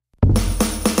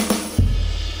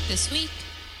This week,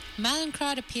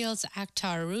 Mallinckrodt appeals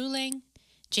Akhtar ruling,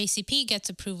 JCP gets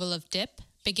approval of DIP,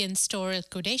 begins store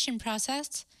liquidation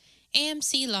process,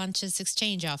 AMC launches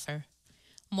exchange offer.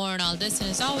 More on all this and,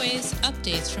 as always,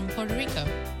 updates from Puerto Rico.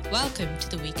 Welcome to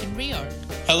the Week in Reorg.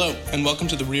 Hello, and welcome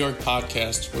to the Reorg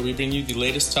podcast, where we bring you the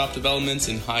latest top developments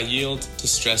in high yield,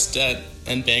 distressed debt,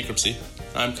 and bankruptcy.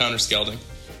 I'm Connor Skelding.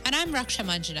 And I'm Raksha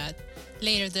Manjunath.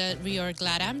 Later, the Reorg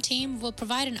LATAM team will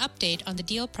provide an update on the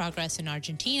deal progress in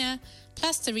Argentina,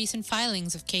 plus the recent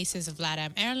filings of cases of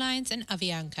LATAM Airlines and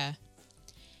Avianca.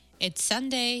 It's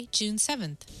Sunday, June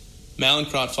 7th.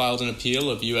 Mallinckrodt filed an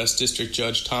appeal of U.S. District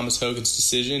Judge Thomas Hogan's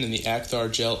decision in the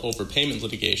Akhtar Gel overpayment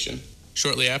litigation.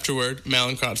 Shortly afterward,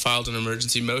 Mallinckrodt filed an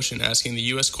emergency motion asking the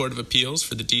U.S. Court of Appeals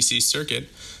for the D.C. Circuit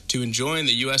to enjoin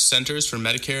the U.S. Centers for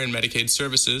Medicare and Medicaid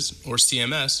Services, or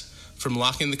CMS, from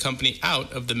locking the company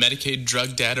out of the Medicaid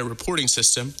drug data reporting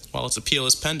system while its appeal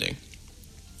is pending.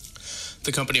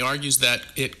 The company argues that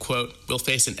it, quote, will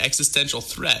face an existential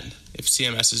threat if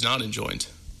CMS is not enjoined.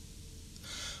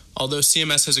 Although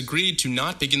CMS has agreed to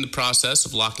not begin the process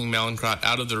of locking Mallinckrodt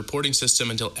out of the reporting system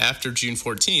until after June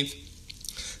 14th,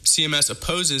 CMS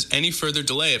opposes any further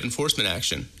delay of enforcement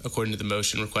action, according to the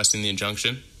motion requesting the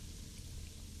injunction.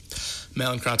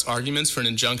 Mallinckrodt's arguments for an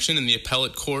injunction in the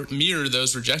appellate court mirror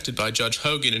those rejected by Judge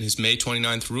Hogan in his May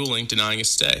 29th ruling denying a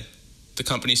stay. The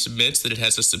company submits that it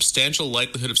has a substantial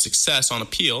likelihood of success on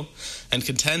appeal and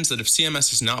contends that if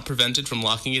CMS is not prevented from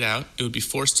locking it out, it would be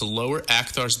forced to lower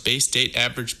Akhtar's base date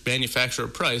average manufacturer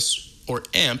price, or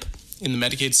AMP, in the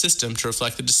Medicaid system to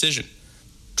reflect the decision,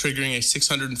 triggering a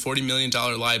 $640 million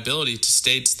liability to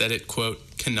states that it, quote,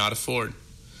 cannot afford.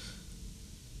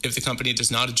 If the company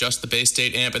does not adjust the base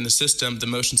date AMP in the system, the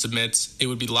motion submits, it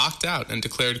would be locked out and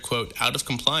declared, quote, out of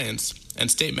compliance,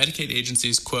 and state Medicaid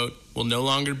agencies, quote, will no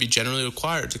longer be generally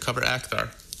required to cover Akhtar.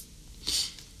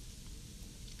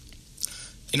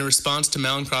 In a response to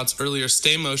Mallinckrodt's earlier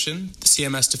stay motion, the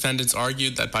CMS defendants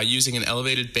argued that by using an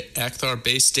elevated Akhtar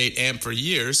base date AMP for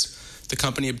years, the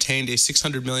company obtained a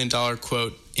 $600 million,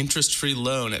 quote, interest-free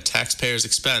loan at taxpayers'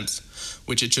 expense,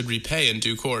 which it should repay in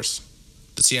due course.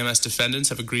 The CMS defendants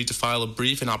have agreed to file a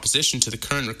brief in opposition to the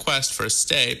current request for a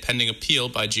stay pending appeal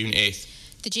by June 8th.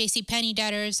 The JCPenney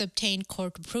debtors obtained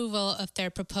court approval of their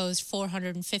proposed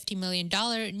 $450 million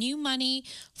new money,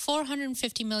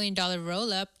 $450 million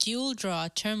roll-up dual-draw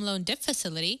term loan DIP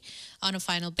facility on a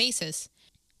final basis.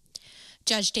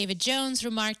 Judge David Jones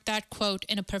remarked that, quote,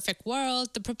 in a perfect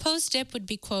world, the proposed DIP would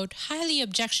be, quote, highly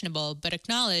objectionable, but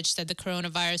acknowledged that the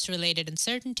coronavirus-related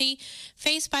uncertainty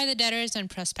faced by the debtors and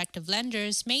prospective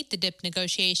lenders made the DIP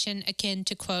negotiation akin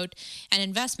to, quote, an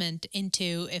investment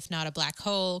into, if not a black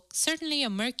hole, certainly a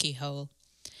murky hole.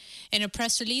 In a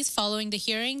press release following the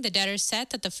hearing, the debtors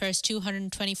said that the first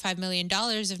 $225 million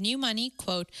of new money,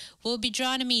 quote, will be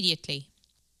drawn immediately.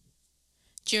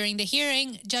 During the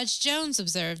hearing, Judge Jones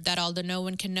observed that although no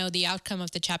one can know the outcome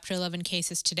of the Chapter 11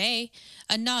 cases today,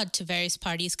 a nod to various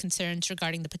parties' concerns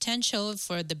regarding the potential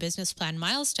for the business plan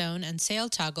milestone and sale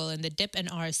toggle in the DIP and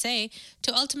RSA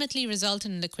to ultimately result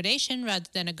in liquidation rather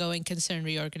than a going concern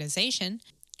reorganization,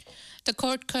 the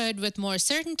court could, with more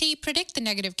certainty, predict the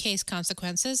negative case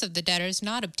consequences of the debtors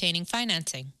not obtaining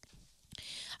financing.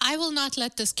 I will not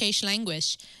let this case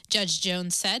languish, Judge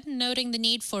Jones said, noting the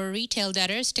need for retail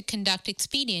debtors to conduct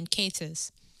expedient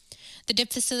cases. The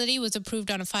DIP facility was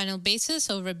approved on a final basis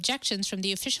over objections from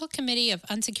the Official Committee of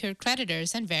Unsecured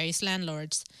Creditors and various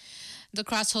landlords. The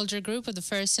cross-holder group of the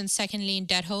first and second lien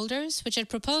debt holders, which had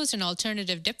proposed an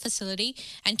alternative DIP facility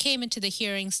and came into the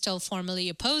hearing still formally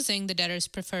opposing the debtors'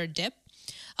 preferred DIP,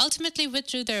 ultimately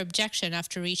withdrew their objection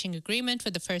after reaching agreement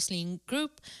with the first lien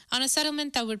group on a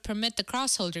settlement that would permit the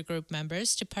cross-holder group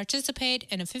members to participate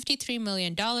in a $53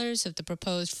 million of the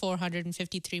proposed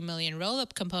 $453 million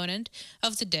roll-up component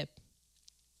of the DIP.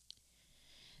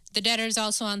 The debtors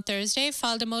also on Thursday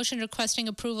filed a motion requesting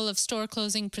approval of store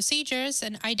closing procedures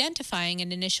and identifying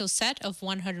an initial set of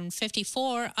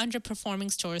 154 underperforming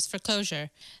stores for closure.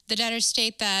 The debtors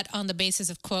state that on the basis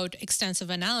of, quote, extensive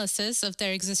analysis of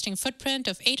their existing footprint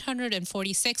of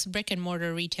 846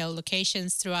 brick-and-mortar retail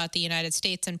locations throughout the United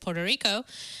States and Puerto Rico,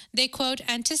 they, quote,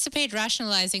 anticipate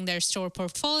rationalizing their store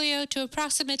portfolio to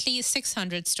approximately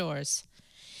 600 stores.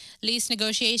 Lease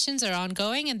negotiations are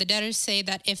ongoing, and the debtors say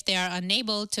that if they are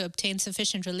unable to obtain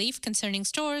sufficient relief concerning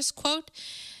stores, quote,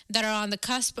 that are on the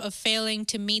cusp of failing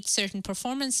to meet certain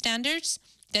performance standards,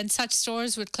 then such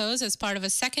stores would close as part of a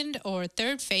second or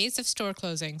third phase of store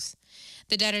closings.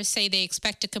 The debtors say they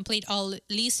expect to complete all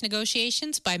lease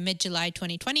negotiations by mid-July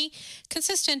 2020,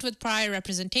 consistent with prior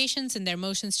representations in their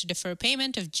motions to defer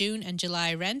payment of June and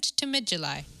July rent to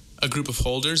mid-July. A group of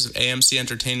holders of AMC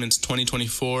Entertainment's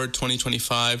 2024,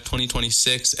 2025,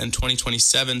 2026, and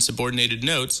 2027 subordinated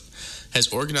notes has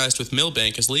organized with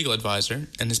Milbank as legal advisor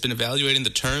and has been evaluating the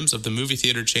terms of the movie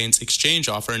theater chain's exchange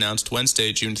offer announced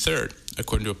Wednesday, June 3rd,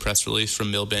 according to a press release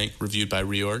from Milbank reviewed by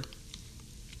Reorg.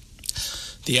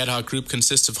 The ad hoc group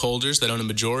consists of holders that own a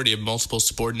majority of multiple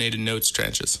subordinated notes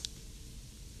tranches.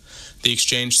 The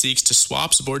exchange seeks to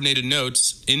swap subordinated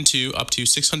notes into up to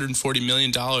 $640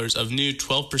 million of new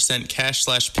 12%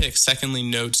 cash/PIK second lien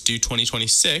notes due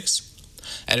 2026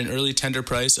 at an early tender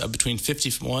price of between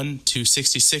 51 to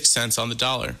 66 cents on the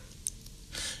dollar.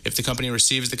 If the company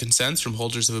receives the consents from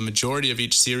holders of a majority of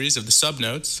each series of the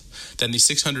subnotes, then the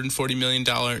 $640 million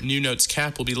new notes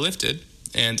cap will be lifted,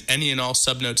 and any and all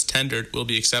subnotes tendered will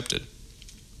be accepted.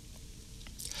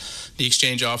 The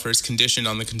exchange offer is conditioned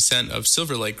on the consent of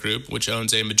Silver Lake Group, which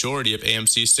owns a majority of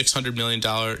AMC's $600 million,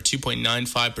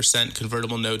 2.95%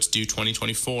 convertible notes due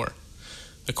 2024.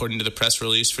 According to the press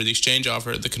release for the exchange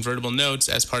offer, the convertible notes,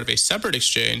 as part of a separate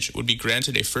exchange, would be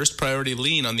granted a first priority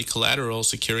lien on the collateral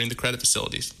securing the credit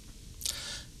facilities.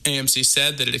 AMC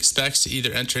said that it expects to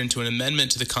either enter into an amendment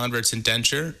to the convert's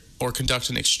indenture or conduct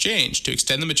an exchange to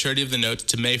extend the maturity of the notes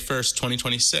to May 1st,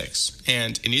 2026,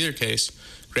 and, in either case,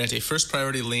 grant a first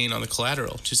priority lien on the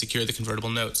collateral to secure the convertible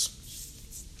notes.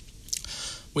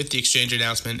 With the exchange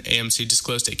announcement, AMC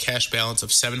disclosed a cash balance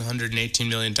of $718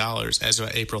 million as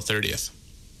of April 30th.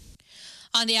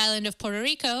 On the island of Puerto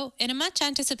Rico, in a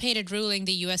much-anticipated ruling,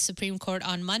 the U.S. Supreme Court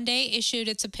on Monday issued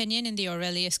its opinion in the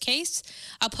Aurelius case,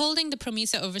 upholding the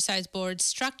PROMESA Oversight Board's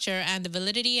structure and the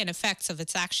validity and effects of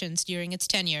its actions during its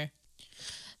tenure.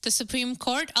 The Supreme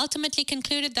Court ultimately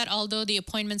concluded that although the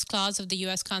Appointments Clause of the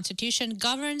U.S. Constitution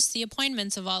governs the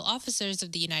appointments of all officers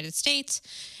of the United States,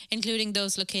 including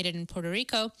those located in Puerto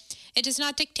Rico, it does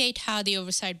not dictate how the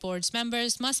Oversight Board's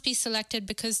members must be selected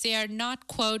because they are not,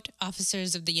 quote,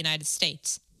 officers of the United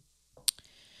States.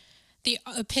 The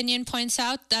opinion points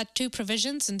out that two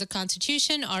provisions in the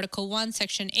Constitution, Article 1,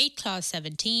 Section 8, Clause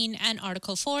 17, and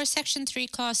Article 4, Section 3,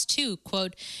 Clause 2,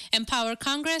 quote, empower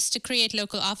Congress to create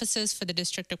local offices for the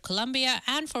District of Columbia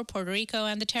and for Puerto Rico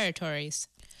and the territories.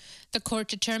 The court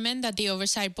determined that the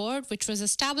Oversight Board, which was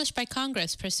established by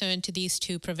Congress pursuant to these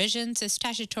two provisions, is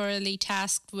statutorily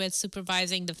tasked with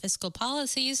supervising the fiscal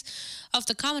policies of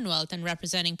the Commonwealth and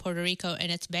representing Puerto Rico in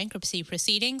its bankruptcy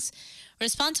proceedings,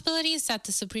 responsibilities that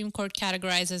the Supreme Court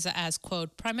categorizes as,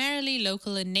 quote, primarily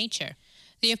local in nature.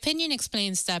 The opinion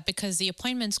explains that because the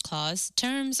Appointments Clause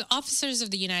terms officers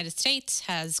of the United States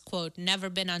has, quote,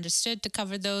 never been understood to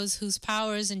cover those whose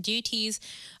powers and duties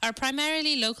are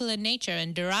primarily local in nature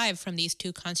and derive from these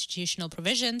two constitutional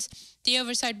provisions, the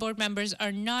Oversight Board members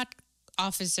are not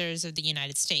officers of the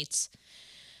United States.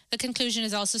 The conclusion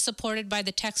is also supported by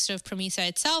the text of PROMESA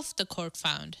itself, the court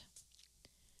found.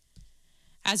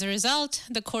 As a result,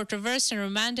 the court reversed and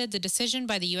remanded the decision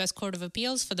by the U.S. Court of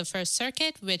Appeals for the First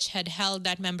Circuit, which had held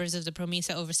that members of the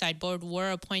PROMESA Oversight Board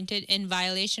were appointed in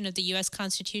violation of the U.S.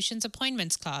 Constitution's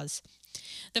Appointments Clause.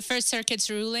 The First Circuit's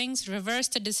rulings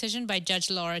reversed a decision by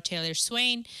Judge Laura Taylor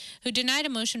Swain, who denied a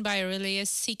motion by Aurelius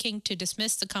seeking to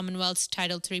dismiss the Commonwealth's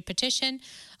Title III petition,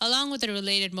 along with a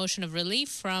related motion of relief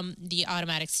from the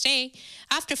automatic stay,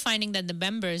 after finding that the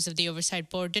members of the Oversight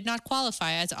Board did not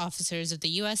qualify as officers of the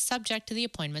U.S. subject to the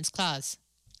Appointments Clause.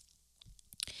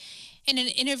 In an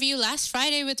interview last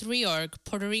Friday with Reorg,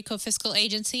 Puerto Rico Fiscal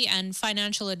Agency and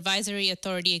Financial Advisory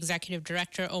Authority Executive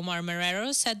Director Omar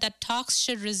Marrero said that talks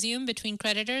should resume between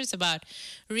creditors about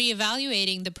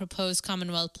reevaluating the proposed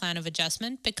Commonwealth Plan of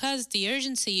Adjustment because the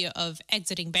urgency of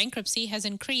exiting bankruptcy has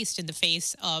increased in the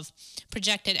face of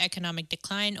projected economic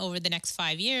decline over the next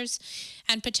 5 years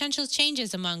and potential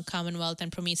changes among Commonwealth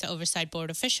and PROMESA Oversight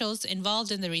Board officials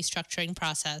involved in the restructuring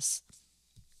process.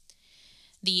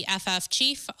 The FF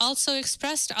chief also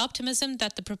expressed optimism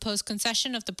that the proposed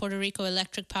concession of the Puerto Rico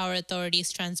Electric Power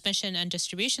Authority's transmission and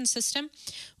distribution system,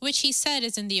 which he said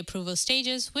is in the approval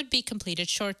stages, would be completed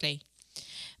shortly.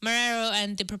 Marrero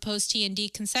and the proposed T&D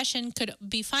concession could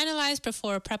be finalized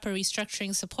before a PREPA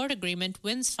restructuring support agreement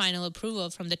wins final approval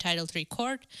from the Title III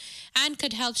court and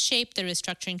could help shape the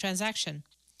restructuring transaction.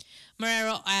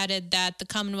 Marrero added that the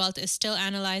Commonwealth is still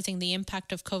analyzing the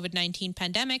impact of COVID-19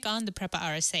 pandemic on the PREPA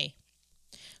RSA.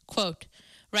 Quote,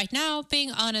 right now,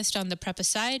 being honest on the PREPA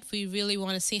side, we really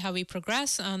want to see how we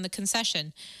progress on the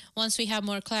concession. Once we have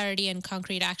more clarity and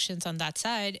concrete actions on that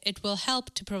side, it will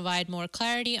help to provide more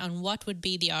clarity on what would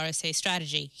be the RSA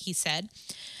strategy, he said,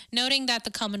 noting that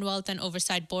the Commonwealth and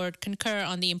Oversight Board concur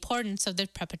on the importance of the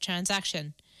PREPA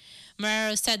transaction.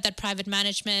 Marrero said that private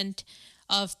management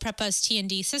of PREPA's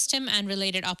T&D system and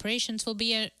related operations will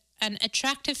be an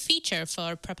attractive feature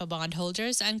for PREPA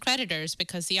bondholders and creditors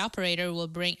because the operator will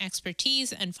bring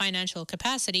expertise and financial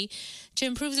capacity to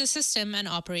improve the system and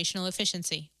operational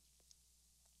efficiency.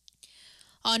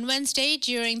 On Wednesday,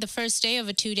 during the first day of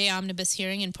a two-day omnibus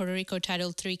hearing in Puerto Rico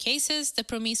Title III cases, the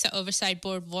PROMESA Oversight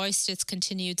Board voiced its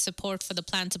continued support for the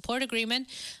Plan Support Agreement,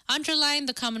 underlying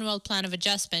the Commonwealth Plan of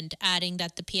Adjustment, adding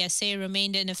that the PSA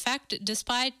remained in effect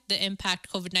despite the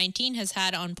impact COVID-19 has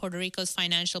had on Puerto Rico's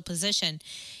financial position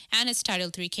and its Title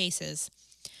III cases.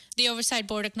 The Oversight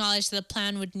Board acknowledged that the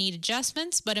plan would need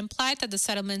adjustments, but implied that the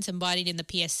settlements embodied in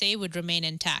the PSA would remain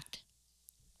intact.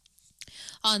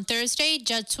 On Thursday,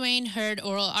 Judge Swain heard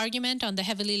oral argument on the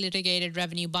heavily litigated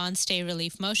revenue bond stay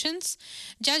relief motions.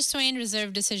 Judge Swain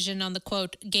reserved decision on the,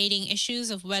 quote, gating issues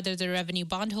of whether the revenue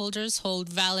bondholders hold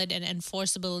valid and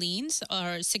enforceable liens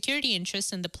or security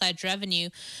interests in the pledged revenue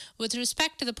with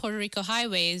respect to the Puerto Rico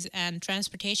Highways and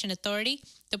Transportation Authority,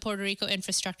 the Puerto Rico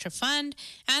Infrastructure Fund,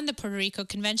 and the Puerto Rico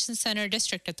Convention Center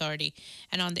District Authority,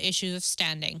 and on the issue of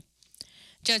standing.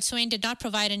 Judge Swain did not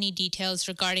provide any details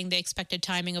regarding the expected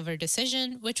timing of her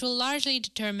decision, which will largely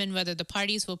determine whether the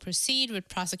parties will proceed with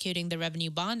prosecuting the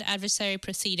revenue bond adversary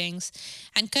proceedings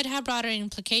and could have broader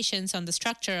implications on the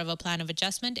structure of a plan of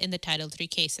adjustment in the Title III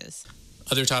cases.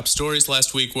 Other top stories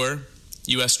last week were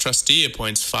U.S. trustee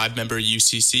appoints 5-member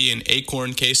UCC in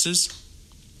Acorn cases,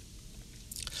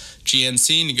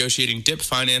 GNC negotiating DIP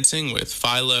financing with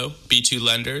FILO B2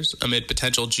 lenders amid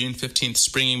potential June 15th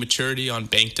springing maturity on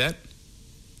bank debt,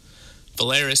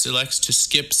 Valeris elects to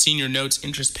skip senior notes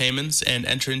interest payments and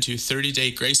enter into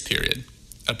 30-day grace period,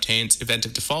 obtains event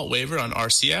of default waiver on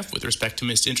RCF with respect to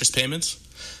missed interest payments,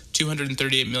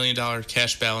 $238 million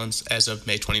cash balance as of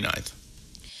May 29th.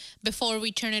 Before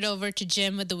we turn it over to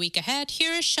Jim with the week ahead,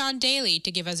 here is Sean Daly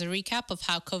to give us a recap of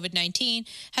how COVID-19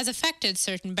 has affected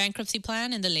certain bankruptcy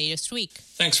plan in the latest week.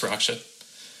 Thanks, Raksha.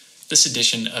 This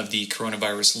edition of the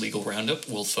Coronavirus Legal Roundup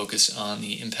will focus on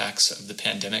the impacts of the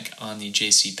pandemic on the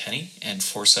JCPenney and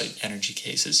Foresight Energy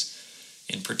cases,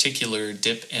 in particular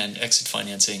DIP and exit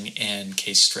financing and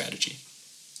case strategy.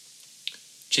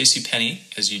 JCPenney,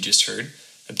 as you just heard,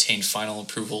 obtained final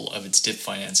approval of its DIP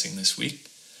financing this week.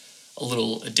 A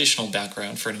little additional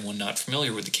background for anyone not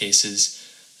familiar with the cases: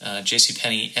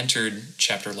 JCPenney entered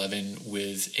Chapter 11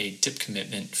 with a DIP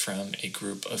commitment from a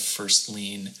group of first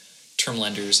lien term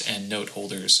lenders and note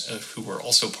holders who were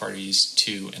also parties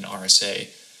to an RSA,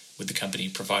 with the company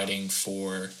providing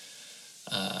for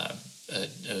a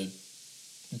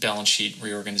balance sheet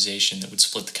reorganization that would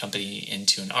split the company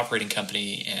into an operating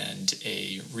company and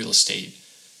a real estate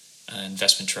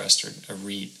investment trust, or a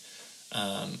REIT,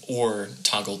 or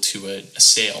toggle to a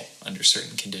sale under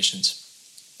certain conditions.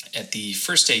 At the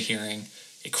first day hearing,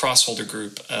 a cross-holder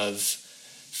group of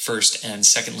first and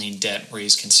second lien debt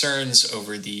raised concerns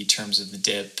over the terms of the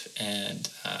DIP and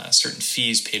certain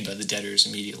fees paid by the debtors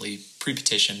immediately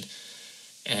pre-petitioned.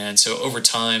 And so over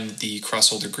time, the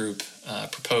cross-holder group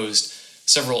proposed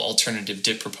several alternative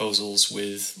DIP proposals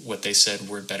with what they said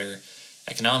were better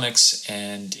economics,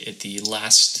 and at the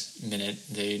last minute,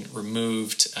 they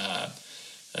removed a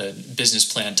business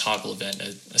plan toggle event,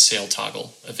 a sale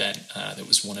toggle event that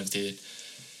was one of the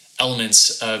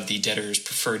elements of the debtor's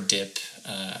preferred DIP,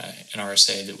 an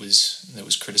RSA that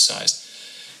was criticized.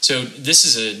 So this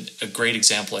is a great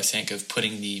example, I think, of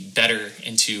putting the better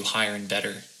into higher and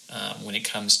better when it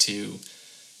comes to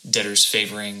debtors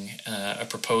favoring a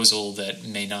proposal that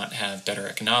may not have better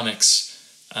economics,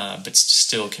 but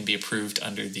still can be approved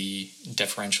under the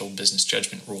deferential business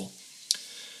judgment rule.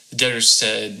 The debtors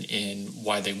said in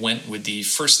why they went with the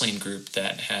first lien group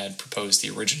that had proposed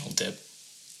the original DIP.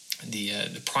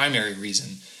 The primary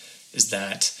reason is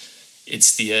that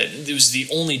it was the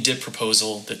only DIP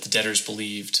proposal that the debtors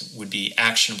believed would be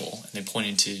actionable, and they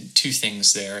pointed to two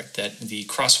things there: that the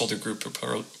cross-holder group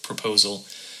proposal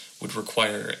would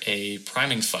require a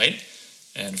priming fight,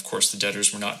 and of course the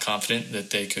debtors were not confident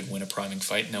that they could win a priming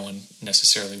fight. No one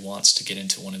necessarily wants to get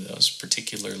into one of those,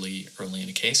 particularly early in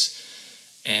a case.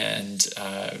 And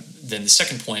then the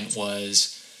second point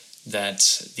was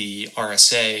that the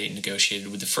RSA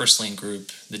negotiated with the first lien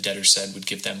group, the debtor said, would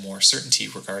give them more certainty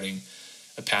regarding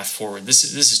a path forward. This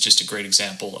is just a great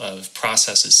example of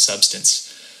process as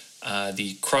substance.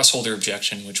 The cross-holder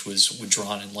objection, which was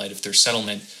withdrawn in light of their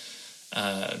settlement,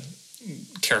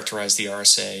 characterized the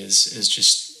RSA as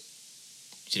just,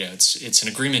 it's an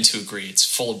agreement to agree. It's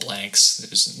full of blanks.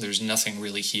 There's nothing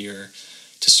really here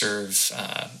to serve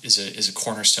as a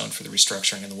cornerstone for the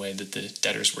restructuring in the way that the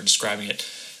debtors were describing it.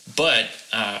 But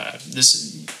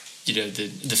the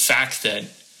fact that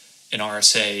an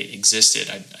RSA existed,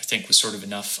 I think, was sort of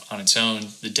enough on its own.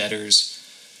 The debtors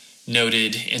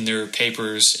noted in their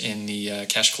papers in the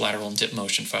cash collateral and dip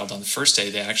motion filed on the first day,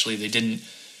 they didn't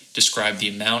describe the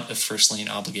amount of first lien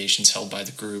obligations held by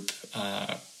the group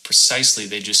precisely.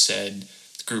 They just said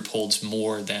the group holds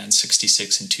more than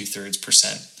 66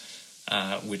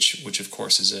 2/3%, which of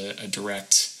course is a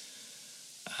direct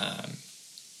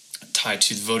tie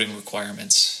to the voting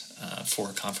requirements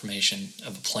for confirmation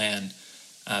of a plan.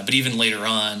 But even later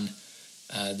on,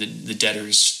 the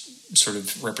debtors sort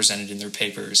of represented in their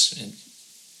papers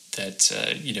that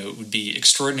it would be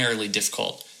extraordinarily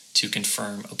difficult to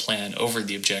confirm a plan over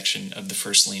the objection of the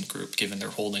first lien group, given their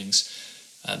holdings.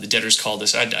 The debtors called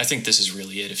this, I think this is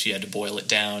really it, if you had to boil it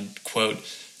down, quote,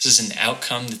 "This is an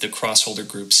outcome that the crossholder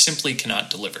group simply cannot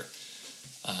deliver."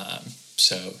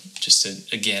 So just,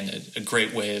 a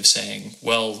great way of saying,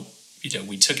 well,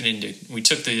 we took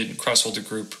the crossholder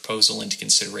group proposal into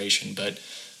consideration, but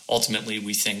ultimately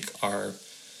we think our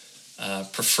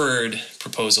preferred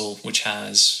proposal, which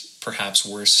has perhaps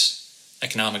worse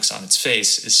economics on its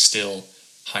face, is still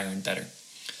higher and better.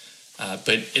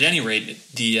 But at any rate,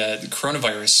 the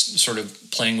coronavirus, sort of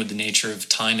playing with the nature of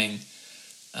timing,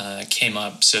 came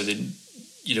up. So that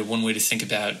one way to think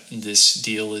about this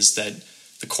deal is that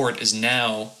the court is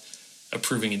now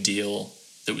approving a deal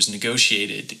that was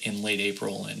negotiated in late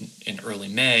April and in early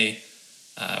May,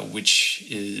 which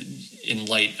is, in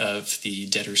light of the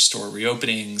debtors' store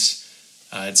reopenings,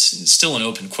 it's still an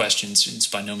open question. It's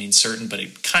by no means certain, but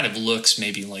it kind of looks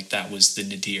maybe like that was the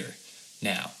nadir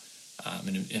now.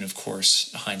 And of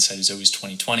course, hindsight is always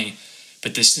 20/20.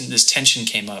 But this tension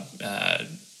came up.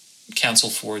 Counsel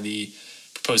for the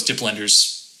proposed dip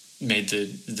lenders made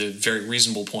the very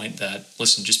reasonable point that,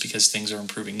 listen, just because things are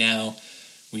improving now,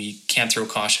 we can't throw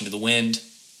caution to the wind.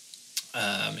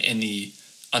 On the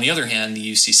other hand, the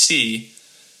UCC,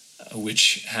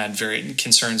 which had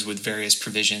concerns with various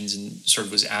provisions and sort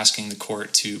of was asking the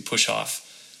court to push off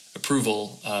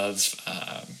approval of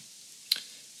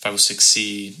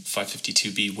 506C,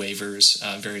 552B waivers,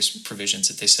 various provisions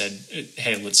that they said,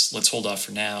 hey, let's hold off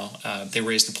for now. They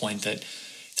raised the point that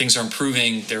things are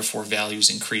improving, therefore value is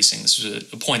increasing. This was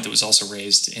a point that was also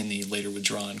raised in the later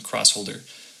withdrawn crossholder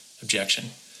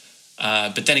objection.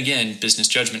 But then again, business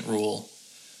judgment rule,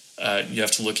 you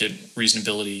have to look at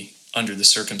reasonability under the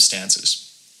circumstances.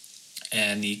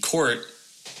 And the court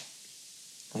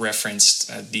referenced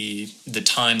the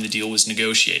time the deal was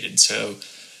negotiated. So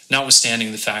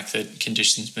notwithstanding the fact that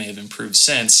conditions may have improved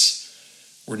since,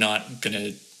 we're not going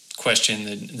to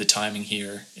question the timing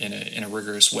here in a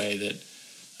rigorous way that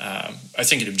I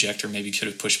think an objector maybe could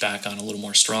have pushed back on a little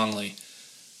more strongly.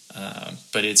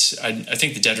 But I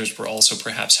think the debtors were also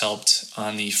perhaps helped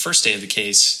on the first day of the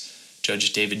case.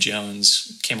 Judge David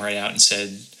Jones came right out and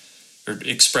said, or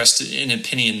expressed an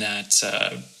opinion that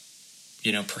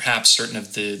perhaps certain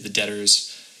of the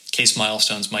debtors' case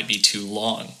milestones might be too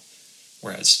long,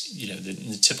 whereas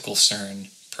the typical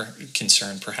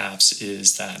concern perhaps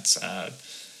is that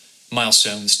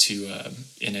milestones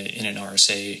in an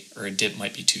RSA or a DIP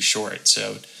might be too short.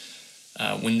 So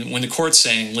when the court's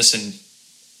saying, listen,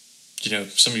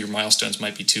 some of your milestones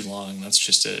might be too long, that's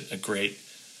just a great.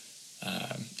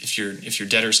 If you're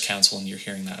debtors counsel and you're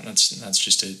hearing that, that's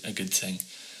just a good thing.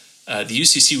 The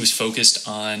UCC was focused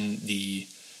on the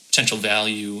potential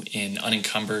value in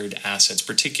unencumbered assets,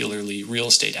 particularly real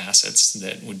estate assets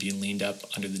that would be leaned up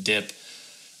under the DIP.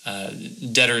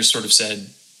 Debtors sort of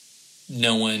said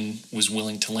no one was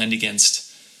willing to lend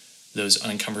against those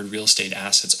unencumbered real estate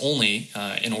assets only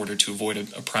in order to avoid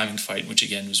a priming fight, which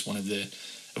again was one of the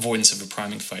avoidance of a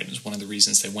priming fight was one of the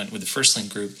reasons they went with the first lien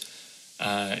group.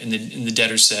 And the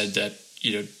debtors said that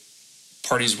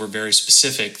parties were very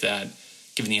specific that,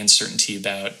 given the uncertainty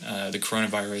about the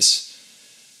coronavirus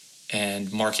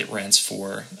and market rents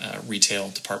for retail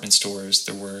department stores,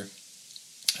 there were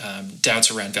doubts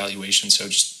around valuation. So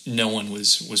just no one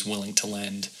was willing to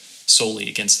lend solely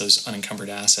against those unencumbered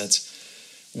assets,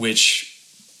 which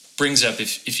brings up,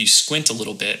 if you squint a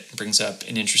little bit, brings up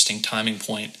an interesting timing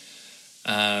point.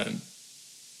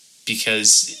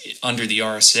 Because under the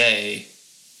RSA,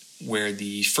 where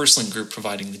the first lien group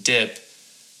providing the DIP,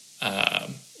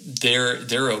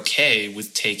 they're okay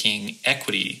with taking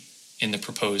equity in the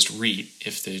proposed REIT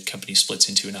if the company splits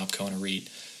into an OpCo and a REIT,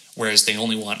 whereas they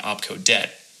only want OpCo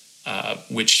debt,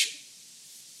 which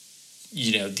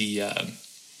the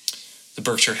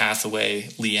Berkshire Hathaway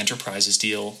Lee Enterprises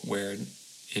deal, where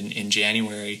in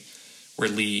January, where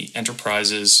Lee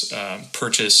Enterprises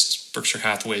purchased Berkshire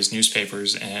Hathaway's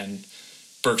newspapers and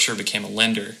Berkshire became a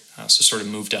lender, so sort of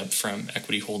moved up from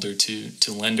equity holder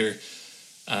to lender.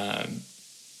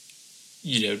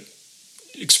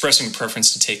 expressing a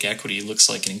preference to take equity looks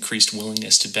like an increased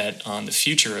willingness to bet on the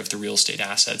future of the real estate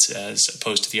assets as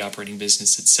opposed to the operating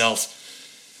business itself.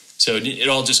 So it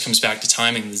all just comes back to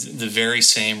timing. The very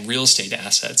same real estate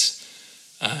assets,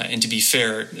 and to be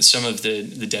fair, some of the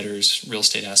debtors' real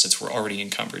estate assets were already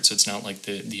encumbered, so it's not like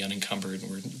the unencumbered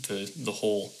were the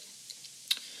whole.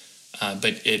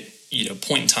 But at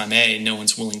point in time A, no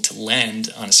one's willing to lend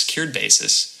on a secured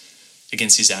basis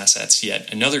against these assets,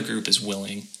 yet another group is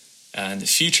willing in the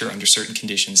future under certain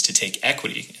conditions to take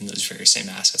equity in those very same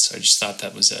assets. So I just thought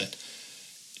that was an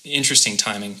interesting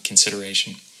timing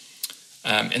consideration.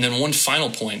 And then one final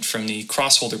point from the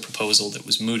crossholder proposal that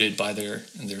was mooted by their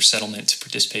settlement to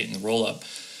participate in the roll-up.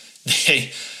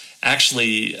 They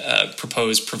actually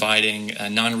proposed providing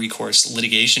non-recourse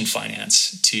litigation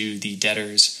finance to the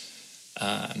debtors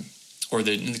or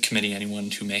the committee,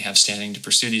 anyone who may have standing to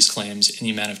pursue these claims, in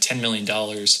the amount of $10 million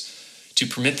to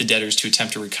permit the debtors to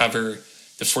attempt to recover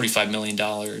the $45 million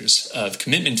of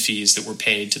commitment fees that were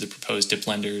paid to the proposed DIP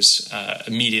lenders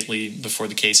immediately before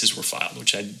the cases were filed,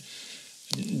 which I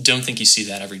don't think you see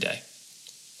that every day.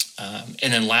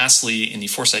 And then lastly, in the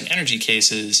Foresight Energy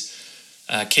cases,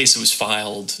 a case that was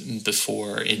filed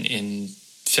before in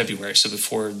February, so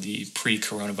before the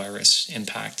pre-coronavirus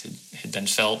impact had been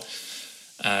felt,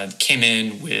 came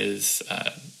in with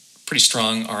pretty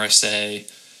strong RSA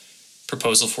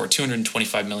proposal for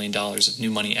 $225 million of new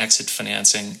money exit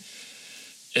financing,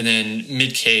 and then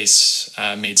mid-case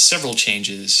made several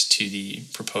changes to the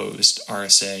proposed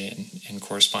RSA and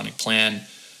corresponding plan,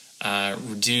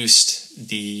 reduced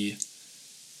the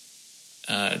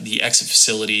exit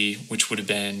facility, which would have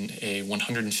been a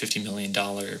 $150 million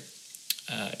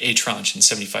A tranche and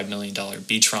 $75 million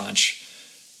B tranche.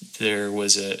 There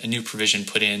was a new provision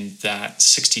put in that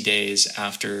 60 days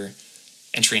after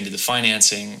entry into the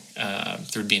financing, there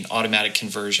would be an automatic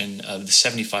conversion of the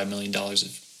 $75 million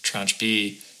of Tranche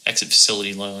B exit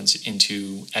facility loans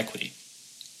into equity.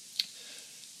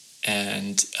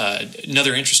 And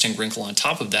another interesting wrinkle on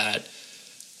top of that,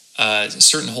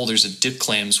 certain holders of DIP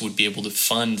claims would be able to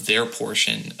fund their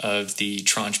portion of the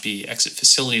Tranche B exit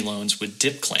facility loans with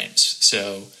DIP claims.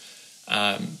 So,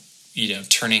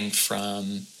 turning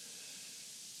from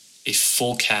a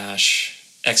full cash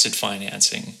exit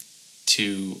financing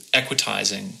to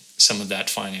equitizing some of that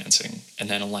financing and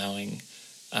then allowing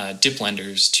DIP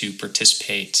lenders to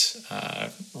participate,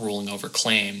 rolling over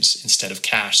claims instead of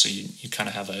cash. So you kind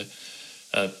of have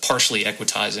a partially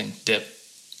equitizing DIP.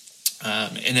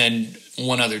 And then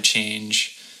one other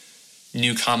change,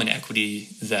 new common equity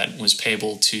that was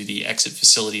payable to the exit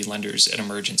facility lenders at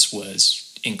emergence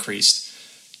was increased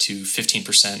to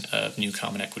 15% of new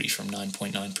common equity from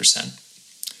 9.9%.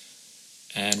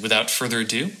 And without further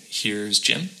ado, here's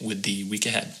Jim with the week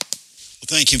ahead. Well,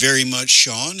 thank you very much,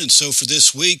 Sean. And so for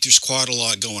this week, there's quite a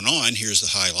lot going on. Here's the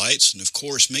highlights. And of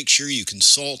course, make sure you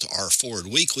consult our Forward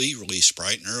Weekly, released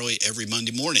bright and early every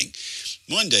Monday morning.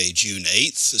 Monday, June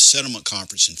 8th, the settlement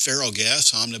conference in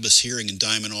Ferrellgas, omnibus hearing in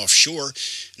Diamond Offshore,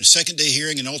 and a second-day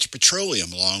hearing in Ultra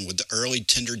Petroleum, along with the early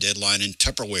tender deadline in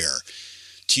Tupperware.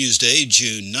 Tuesday,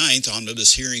 June 9th,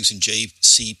 omnibus hearings in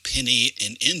J.C. Penney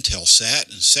and Intelsat,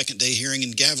 and a second-day hearing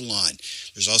in Gavilan.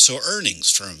 There's also earnings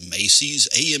from Macy's,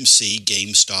 AMC,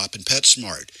 GameStop, and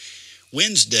PetSmart.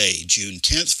 Wednesday, June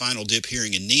 10th, final DIP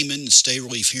hearing in Neiman, and stay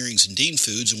relief hearings in Dean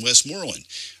Foods and Westmoreland.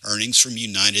 Earnings from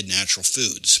United Natural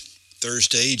Foods.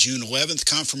 Thursday, June 11th,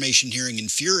 confirmation hearing in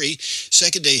Fury,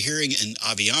 second-day hearing in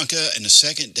Avianca, and a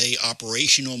second-day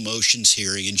operational motions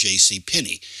hearing in J.C.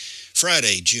 Penney.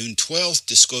 Friday, June 12th,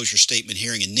 disclosure statement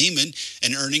hearing in Neiman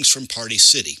and earnings from Party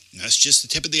City. And that's just the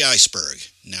tip of the iceberg.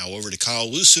 Now over to Kyle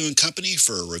Wusu and Company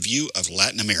for a review of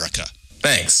Latin America.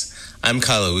 Thanks. I'm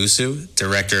Kyle Wusu,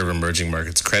 Director of Emerging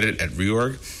Markets Credit at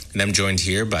Reorg, and I'm joined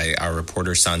here by our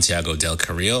reporter Santiago Del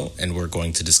Carril, and we're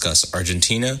going to discuss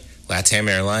Argentina, LATAM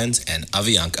Airlines, and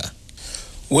Avianca.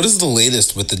 What is the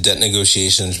latest with the debt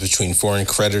negotiations between foreign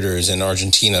creditors and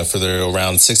Argentina for the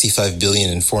around $65 billion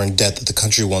in foreign debt that the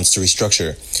country wants to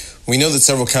restructure? We know that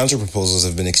several counterproposals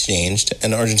have been exchanged,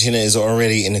 and Argentina is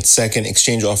already in its second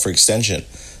exchange offer extension.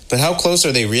 But how close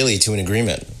are they really to an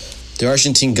agreement? The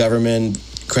Argentine government,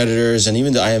 creditors, and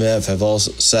even the IMF have all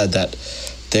said that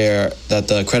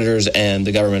the creditors and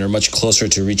the government are much closer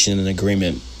to reaching an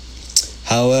agreement.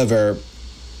 However,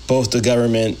 both the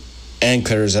government and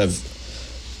creditors have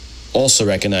also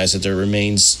recognized that there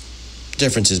remains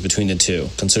differences between the two,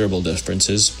 considerable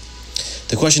differences.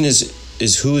 The question is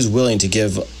who is willing to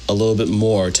give a little bit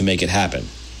more to make it happen?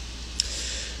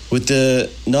 With the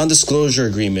non-disclosure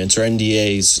agreements, or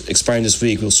NDAs, expiring this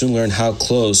week, we'll soon learn how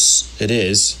close it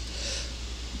is.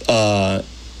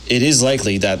 It is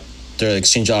likely that their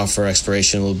exchange offer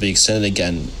expiration will be extended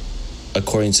again,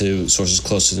 according to sources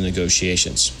close to the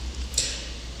negotiations.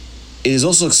 It is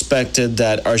also expected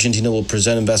that Argentina will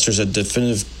present investors a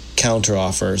definitive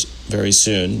counteroffers very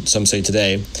soon, some say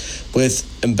today,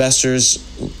 with investors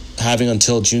having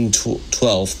until June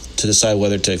 12th to decide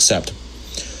whether to accept.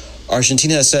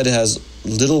 Argentina has said it has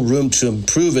little room to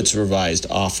improve its revised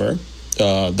offer.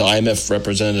 The IMF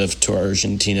representative to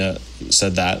Argentina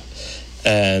said that,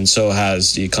 and so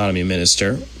has the economy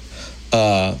minister.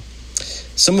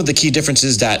 Some of the key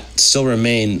differences that still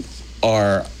remain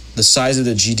are the size of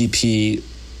the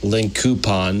GDP-linked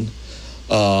coupon,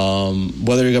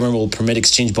 whether the government will permit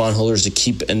exchange bondholders to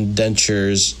keep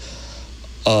indentures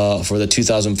for the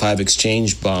 2005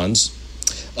 exchange bonds,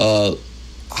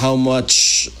 how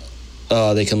much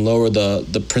they can lower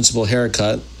the principal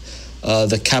haircut,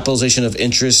 the capitalization of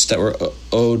interests that were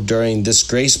owed during this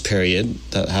grace period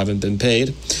that haven't been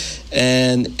paid,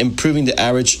 and improving the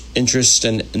average interest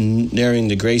and narrowing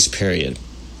the grace period.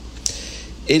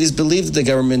 It is believed that the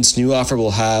government's new offer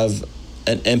will have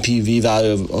an NPV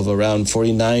value of around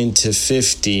 49 to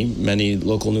 50. Many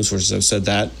local news sources have said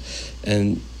that,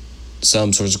 and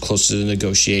some sources close to the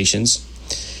negotiations.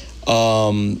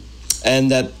 And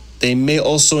that they may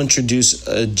also introduce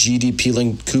a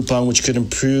GDP-linked coupon, which could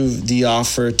improve the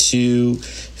offer to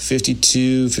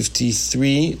 52,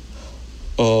 53.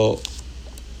 On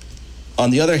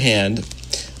the other hand,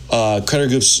 creditor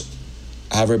groups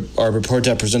are reported to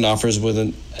have present offers with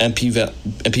an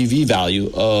NPV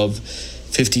value of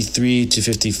 53 to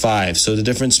 55. So the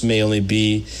difference may only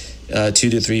be 2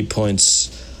 to 3 points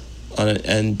on an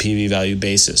NPV value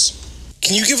basis.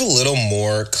 Can you give a little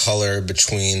more color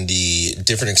between the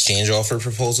different exchange offer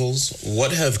proposals?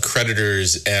 What have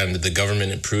creditors and the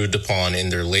government improved upon in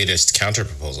their latest counter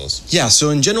proposals? Yeah, so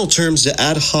in general terms, the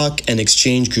ad hoc and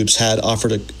exchange groups had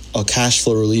offered a cash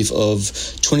flow relief of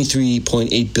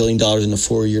 $23.8 billion in a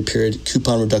 4-year period,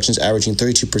 coupon reductions averaging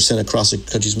 32% across the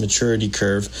country's maturity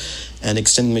curve, and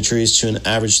extending maturities to an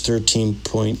average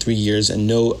 13.3 years and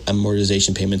no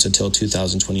amortization payments until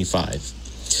 2025.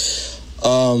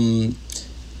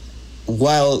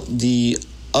 While the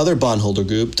other bondholder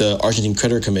group, the Argentine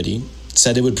Creditor Committee,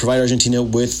 said it would provide Argentina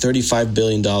with $35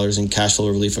 billion in cash flow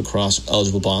relief across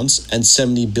eligible bonds and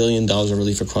 $70 billion of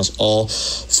relief across all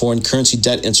foreign currency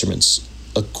debt instruments.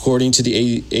 According to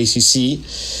the ACC,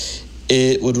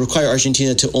 it would require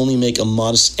Argentina to only make a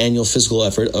modest annual fiscal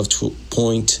effort of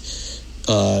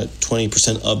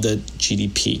 20% of the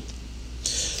GDP.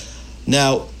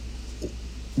 Now,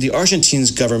 the Argentine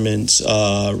government's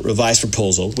revised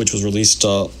proposal, which was released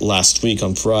last week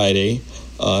on Friday,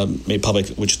 made public,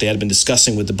 which they had been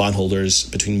discussing with the bondholders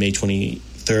between May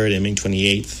 23rd and May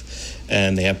 28th,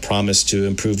 and they have promised to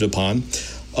improve upon.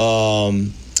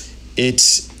 It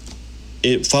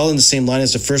followed in the same line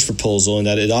as the first proposal in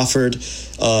that it offered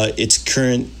its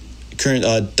current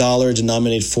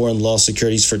dollar-denominated foreign law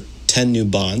securities for 10 new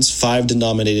bonds, 5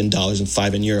 denominated in dollars and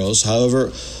 5 in euros.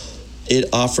 However, it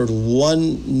offered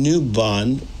one new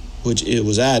bond, which it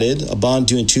was added, a bond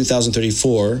due in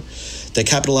 2034, that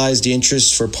capitalized the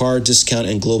interest for par, discount,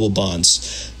 and global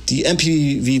bonds. The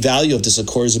NPV value of this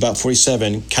accord is about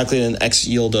 47, calculated an X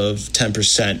yield of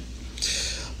 10%.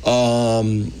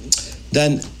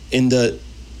 Then in the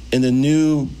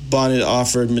new bond it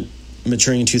offered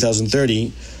maturing in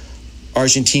 2030,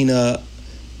 Argentina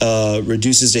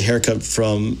reduces the haircut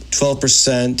from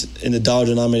 12% in the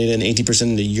dollar-denominated and 18%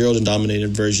 in the euro-denominated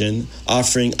version,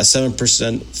 offering a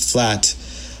 7% flat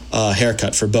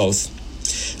haircut for both.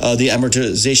 The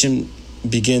amortization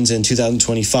begins in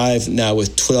 2025, now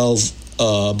with 12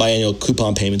 biannual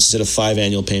coupon payments instead of 5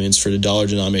 annual payments for the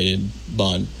dollar-denominated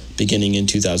bond, beginning in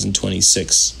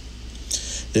 2026.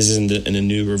 This is in the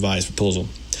new revised proposal.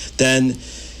 Then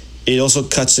it also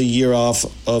cuts a year off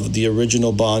of the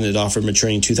original bond it offered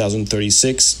maturing in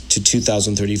 2036 to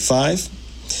 2035.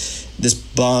 This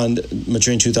bond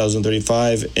maturing in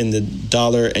 2035 in the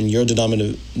dollar and euro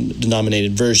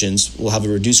denominated versions will have a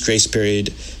reduced grace period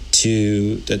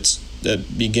that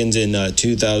begins in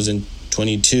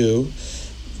 2022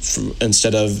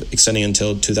 instead of extending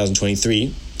until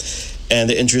 2023. And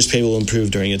the interest pay will improve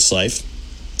during its life.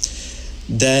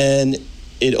 Then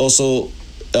it also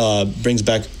brings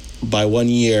back by 1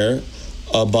 year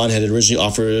a bond had originally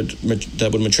offered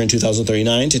that would mature in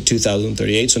 2039 to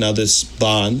 2038. So now this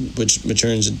bond, which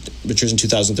matures in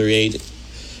 2038,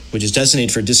 which is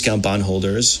designated for discount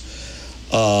bondholders,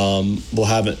 will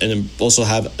have also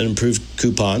have an improved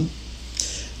coupon.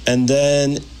 And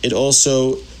then it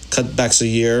also cut back a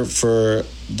year for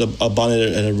a bond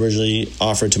that had originally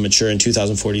offered to mature in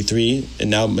 2043. It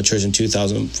now matures in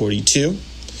 2042.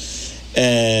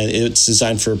 and it's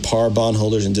designed for par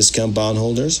bondholders and discount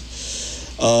bondholders.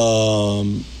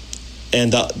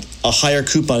 And a higher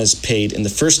coupon is paid in the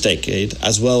first decade,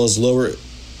 as well as lower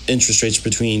interest rates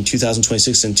between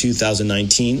 2026 and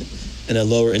 2019, and a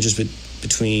lower interest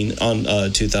between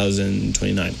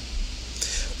 2029.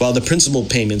 While the principal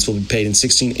payments will be paid in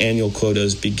 16 annual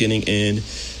quotas beginning in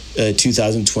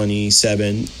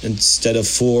 2027 instead of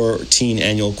 14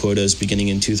 annual quotas beginning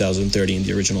in 2030 in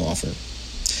the original offer.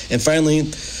 And finally,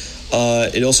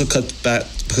 it also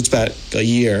puts back a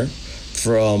year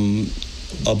from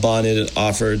a bond it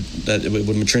offered that it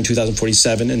would mature in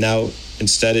 2047, and now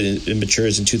instead it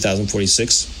matures in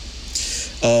 2046.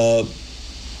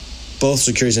 Both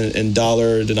securities in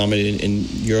dollar denominated and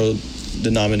euro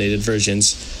denominated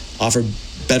versions offer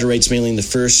better rates mainly in the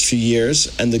first few years,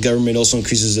 and the government also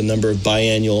increases the number of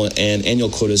biannual and annual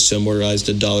quotas to amortize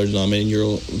the dollar denominated and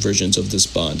euro versions of this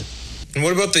bond. And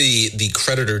what about the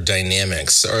creditor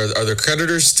dynamics? Are the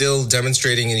creditors still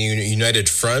demonstrating a united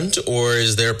front, or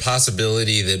is there a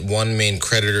possibility that one main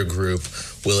creditor group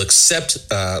will accept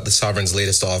the sovereign's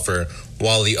latest offer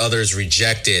while the others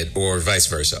reject it, or vice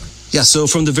versa? Yeah, so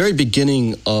from the very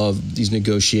beginning of these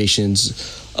negotiations,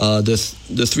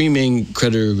 the three main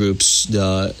creditor groups,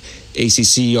 the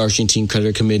ACC, Argentine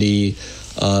Creditor Committee,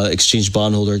 Exchange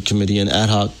Bondholder Committee, and Ad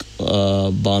Hoc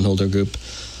Bondholder Group,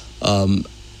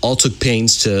 all took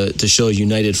pains to show a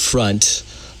united front,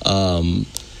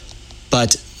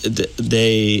 but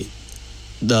the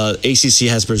ACC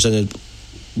has presented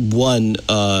one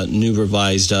new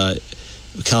revised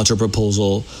counter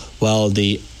proposal, while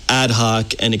the Ad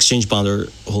Hoc and Exchange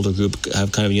Bondholder Group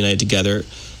have kind of united together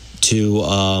to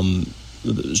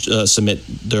submit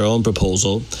their own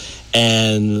proposal.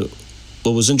 And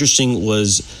what was interesting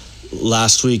was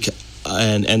last week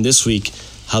and this week,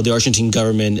 how the Argentine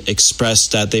government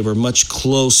expressed that they were much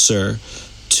closer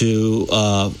to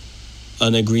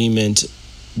an agreement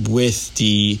with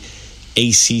the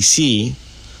ACC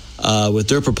with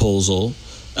their proposal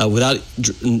without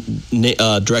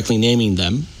directly naming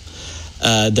them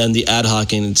than the Ad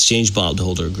Hoc and Exchange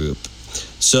Bondholder Group.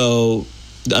 So,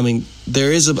 I mean,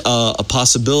 there is a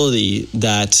possibility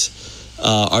that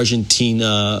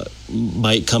Argentina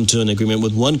might come to an agreement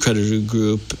with one creditor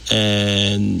group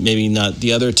and maybe not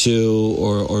the other two,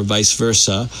 or vice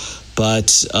versa.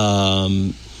 But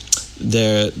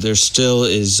there still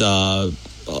is a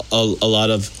lot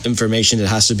of information that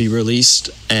has to be released,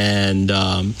 and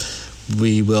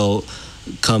we will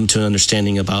come to an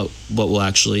understanding about what will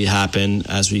actually happen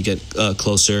as we get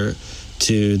closer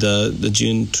to the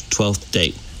June 12th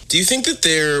date. Do you think that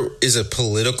there is a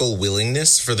political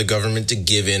willingness for the government to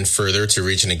give in further to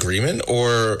reach an agreement,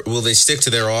 or will they stick to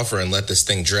their offer and let this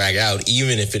thing drag out,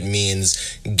 even if it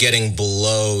means getting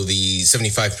below the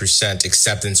 75%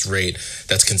 acceptance rate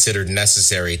that's considered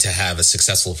necessary to have a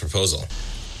successful proposal?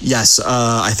 Yes,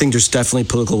 I think there's definitely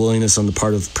political willingness on the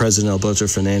part of President Alberto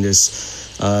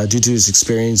Fernandez due to his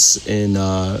experience in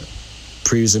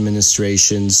previous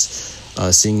administrations.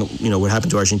 Seeing what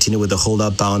happened to Argentina with the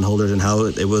holdout bondholders and how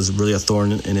it was really a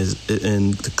thorn in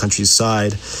the country's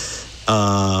side,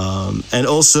 and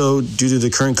also due to the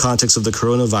current context of the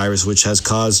coronavirus, which has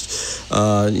caused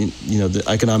the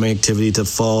economic activity to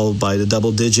fall by the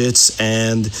double digits,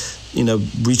 and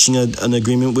reaching an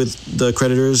agreement with the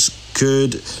creditors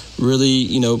could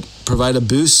really provide a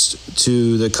boost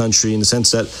to the country in the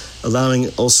sense that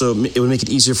it would make it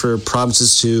easier for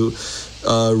provinces to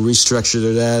restructure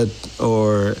their debt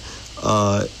or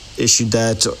issue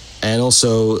debt, and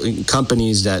also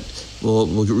companies that will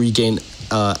regain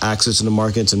access to the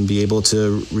markets and be able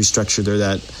to restructure their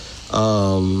debt.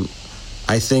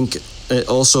 I think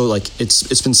also,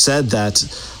 it's been said that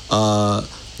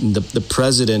the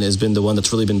president has been the one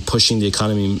that's really been pushing the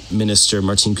economy minister,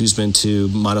 Martin Guzman, to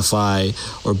modify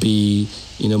or be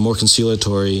more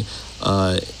conciliatory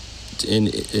in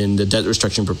the debt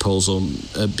restructuring proposal,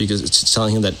 because it's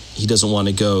telling him that he doesn't want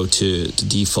to go to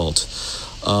default.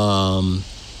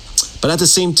 But at the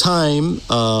same time,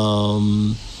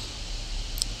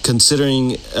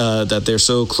 considering that they're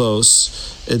so close,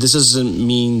 this doesn't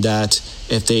mean that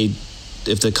if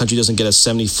the country doesn't get a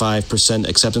 75%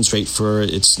 acceptance rate for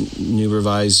its new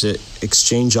revised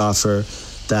exchange offer,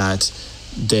 that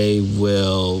they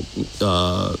will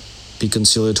be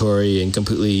conciliatory and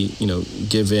completely,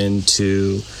 give in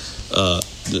to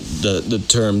the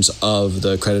terms of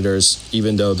the creditors,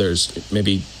 even though there's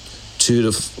maybe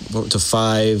 2 to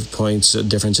 5 points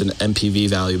difference in NPV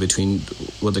value between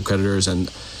what the creditors and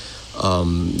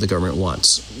the government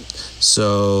wants.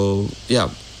 So, yeah,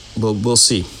 we'll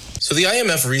see. So the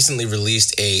IMF recently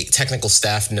released a technical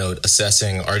staff note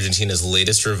assessing Argentina's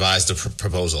latest revised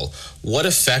proposal. What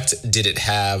effect did it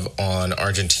have on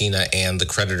Argentina and the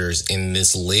creditors in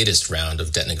this latest round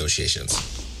of debt negotiations?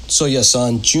 So yes,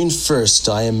 on June 1st,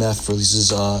 the IMF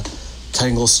releases a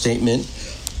technical statement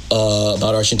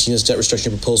about Argentina's debt restructuring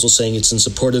proposal, saying it's in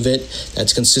support of it,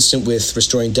 that's consistent with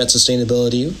restoring debt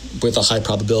sustainability with a high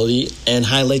probability, and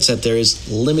highlights that there is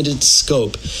limited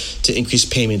scope to increase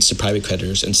payments to private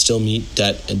creditors and still meet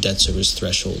debt and debt service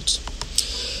thresholds.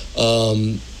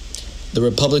 The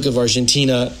Republic of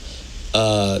Argentina,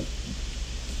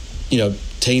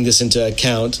 taking this into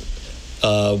account,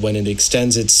 when it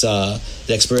extends its the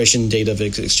expiration date of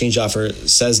its exchange offer,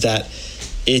 says that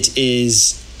it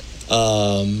is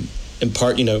in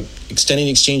part, extending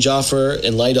the exchange offer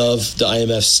in light of the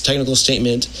IMF's technical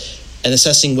statement and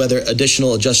assessing whether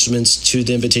additional adjustments to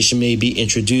the invitation may be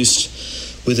introduced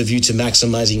with a view to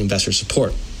maximizing investor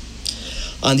support.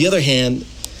 On the other hand,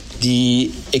 the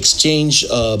exchange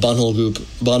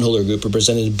bondholder group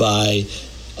represented by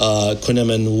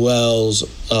Quinn Wells,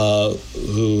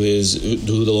 who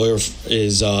the lawyer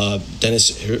is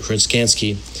Dennis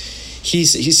Hrtskansky, he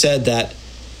said that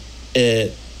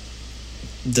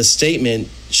the statement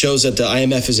shows that the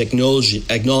IMF is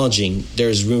acknowledging there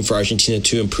is room for Argentina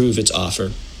to improve its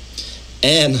offer,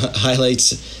 and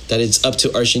highlights that it's up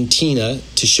to Argentina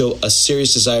to show a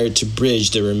serious desire to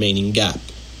bridge the remaining gap.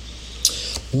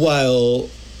 While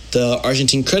the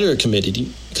Argentine Creditor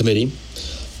Committee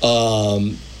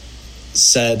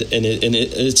said in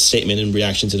its statement in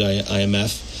reaction to the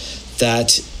IMF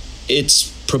that its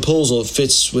proposal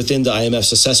fits within the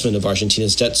IMF's assessment of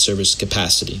Argentina's debt service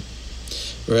capacity,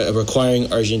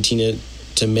 requiring Argentina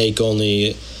to make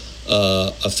only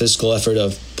a fiscal effort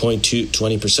of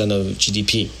 20% of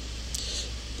GDP.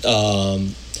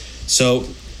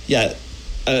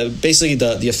 Basically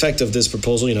the effect of this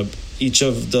proposal, each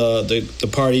of the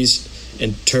parties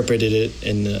interpreted it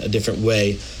in a different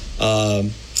way.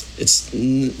 It's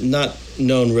not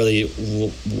known really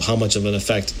how much of an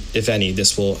effect, if any,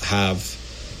 this will have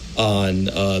on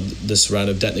this round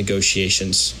of debt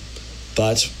negotiations,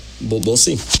 but we'll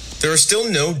see. There are still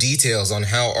no details on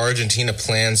how Argentina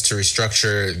plans to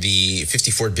restructure the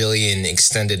 $54 billion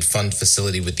extended fund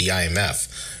facility with the IMF.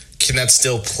 Can that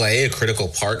still play a critical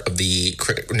part of the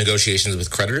negotiations with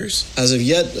creditors? As of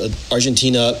yet,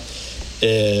 Argentina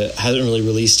hasn't really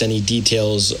released any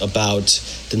details about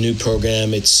the new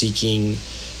program it's seeking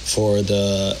for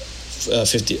the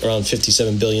around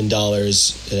 $57 billion it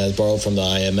has borrowed from the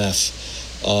IMF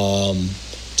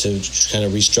to kind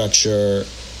of restructure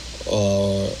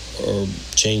or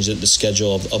change the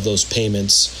schedule of those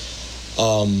payments.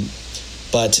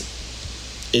 But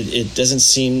it doesn't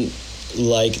seem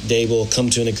like they will come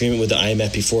to an agreement with the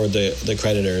IMF before the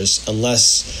creditors,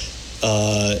 unless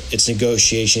its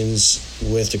negotiations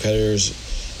with the creditors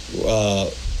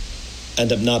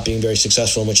end up not being very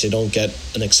successful, in which they don't get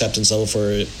an acceptance level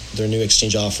for their new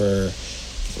exchange offer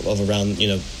of around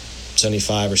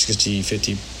 75 or 60,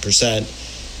 50%,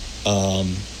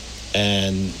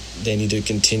 and they need to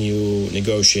continue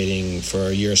negotiating for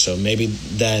a year or so. Maybe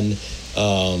then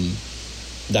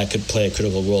that could play a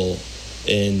critical role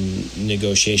in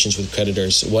negotiations with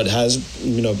creditors. What has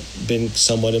been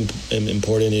somewhat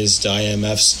important is the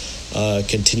IMF's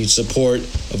continued support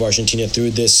of Argentina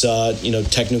through this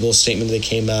technical statement they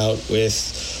came out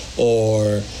with,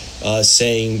 or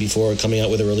saying before coming out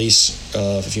with a release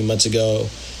a few months ago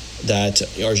that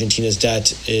Argentina's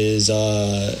debt is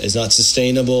not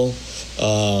sustainable.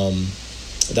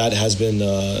 That has been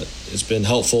it's been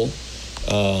helpful,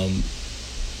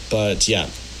 but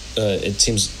it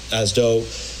seems as though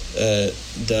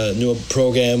the new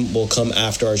program will come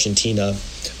after Argentina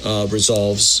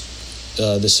resolves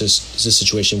this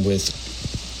situation with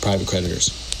private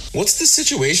creditors. What's the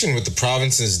situation with the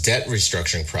province's debt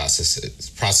restructuring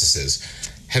processes?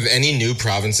 Have any new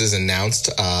provinces announced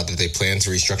that they plan to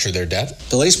restructure their debt?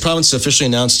 The latest province officially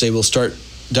announced they will start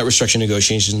debt restructuring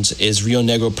negotiations is Rio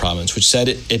Negro province, which said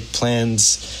it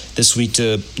plans this week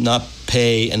to not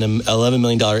pay an $11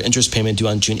 million interest payment due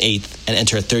on June 8th and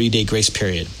enter a 30-day grace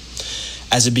period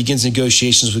as it begins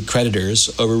negotiations with creditors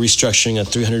over restructuring a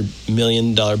 $300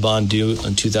 million bond due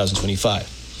in 2025.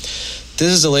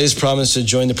 This is the latest province to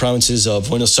join the provinces of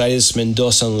Buenos Aires,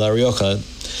 Mendoza, and La Rioja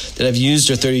that have used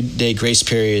their 30-day grace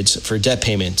periods for debt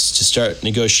payments to start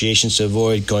negotiations to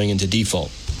avoid going into default.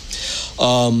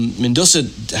 Mendoza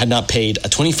had not paid a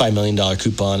 $25 million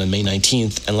coupon on May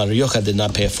 19th, and La Rioja did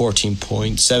not pay a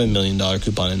 $14.7 million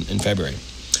coupon in February.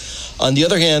 On the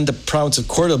other hand, the province of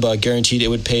Cordoba guaranteed it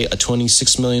would pay a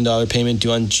 $26 million payment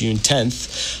due on June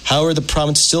 10th. However, the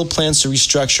province still plans to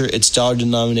restructure its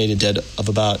dollar-denominated debt of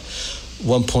about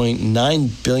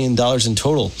 $1.9 billion in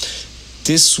total.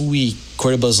 This week,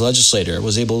 Cordoba's legislator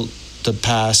was able to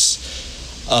pass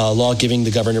a law giving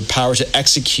the governor power to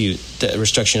execute the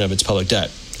restructuring of its public debt.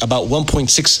 About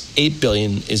 $1.68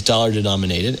 billion is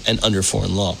dollar-denominated and under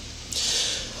foreign law.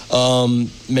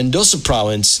 Mendoza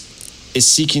province is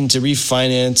seeking to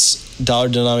refinance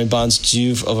dollar-denominated bonds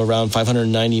due of around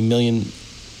 $590 million.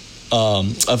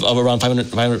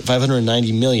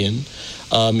 $590 million.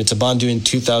 It's a bond due in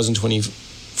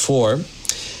 2024.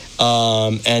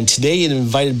 And today it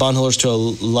invited bondholders to a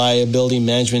liability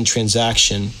management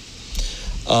transaction.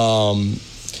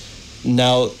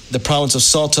 Now, the province of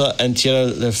Salta and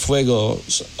Tierra del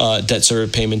Fuego's debt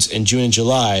service payments in June and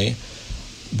July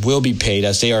will be paid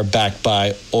as they are backed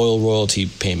by oil royalty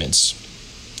payments.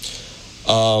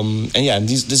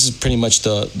 This is pretty much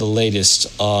the latest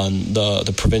on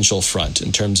the provincial front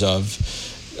in terms of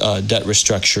debt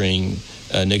restructuring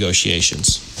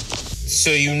negotiations.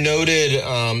 So you noted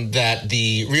that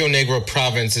the Rio Negro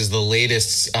province is the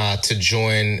latest to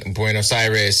join Buenos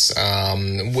Aires.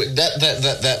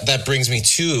 That brings me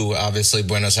to obviously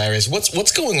Buenos Aires.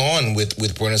 What's going on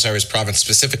with Buenos Aires province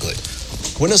specifically?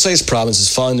 Buenos Aires province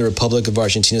is following the Republic of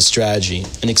Argentina's strategy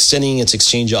and extending its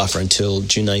exchange offer until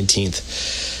June 19th.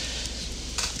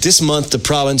 This month, the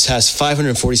province has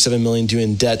 $547 million due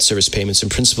in debt service payments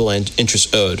and principal and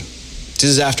interest owed. This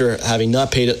is after having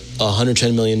not paid a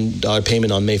 $110 million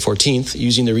payment on May 14th,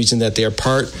 using the reason that they are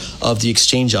part of the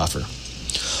exchange offer.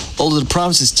 Although the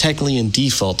province is technically in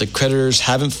default, the creditors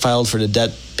haven't filed for the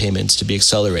debt payments to be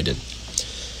accelerated.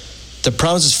 The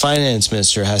province's finance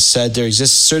minister has said there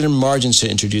exists certain margins to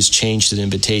introduce change to the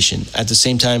invitation, at the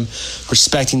same time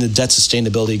respecting the debt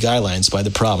sustainability guidelines by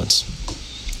the province.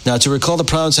 Now, to recall, the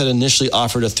province had initially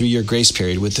offered a 3-year grace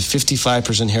period with a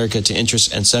 55% haircut to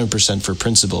interest and 7% for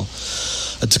principal.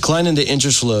 A decline in the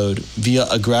interest load via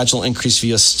a gradual increase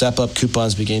via step-up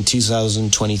coupons began in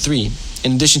 2023,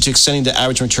 in addition to extending the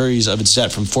average maturities of its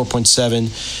debt from 4.7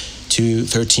 to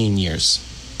 13 years.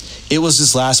 It was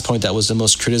this last point that was the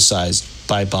most criticized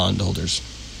by bondholders.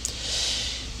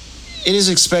 It is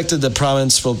expected the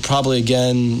province will probably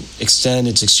again extend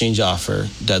its exchange offer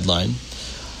deadline.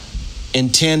 In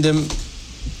tandem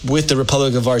with the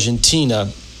Republic of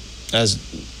Argentina, as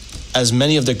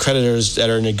many of the creditors that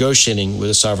are negotiating with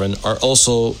the sovereign are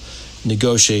also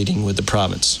negotiating with the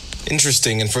province.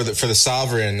 Interesting. And for the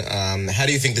sovereign, how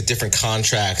do you think the different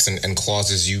contracts and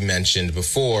clauses you mentioned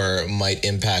before might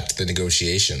impact the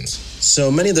negotiations?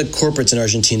 So many of the corporates in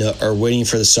Argentina are waiting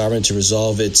for the sovereign to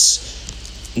resolve its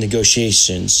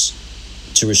negotiations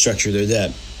to restructure their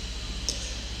debt.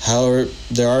 However,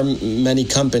 there are many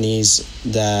companies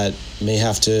that may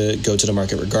have to go to the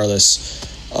market regardless.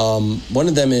 One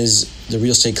of them is the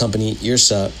real estate company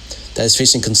IRSA that is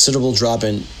facing considerable drop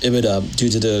in EBITDA due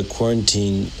to the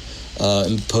quarantine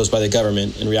imposed by the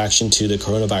government in reaction to the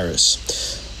coronavirus.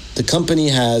 The company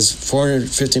has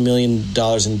 $450 million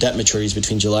in debt maturities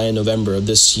between July and November of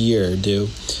this year due.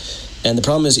 And the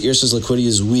problem is IRSA's liquidity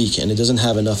is weak and it doesn't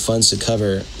have enough funds to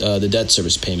cover the debt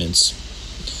service payments.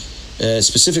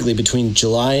 Specifically, between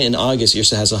July and August,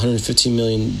 IRSA has $115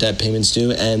 million debt payments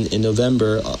due, and in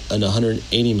November, an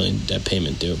 $180 million debt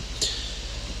payment due.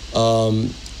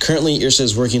 Currently, IRSA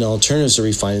is working on alternatives to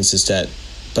refinance this debt,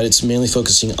 but it's mainly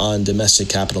focusing on domestic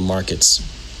capital markets.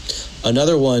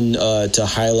 Another one to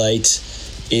highlight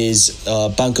is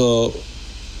Banco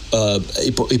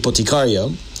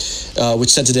Hipotecario, which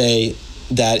said today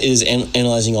that it is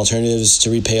analyzing alternatives to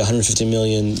repay $150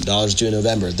 million due in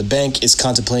November. The bank is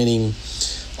contemplating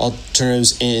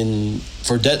alternatives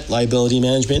for debt liability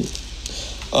management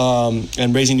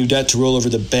and raising new debt to roll over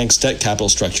the bank's debt capital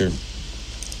structure,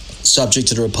 subject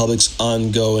to the Republic's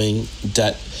ongoing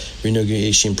debt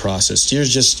renegotiation process.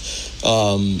 Here's just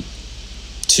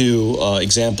two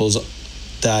examples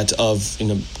that of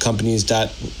companies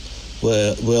that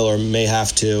will or may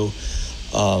have to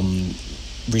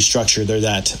restructure their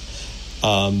debt,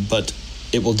 but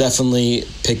it will definitely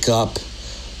pick up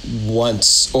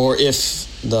once or if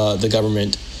the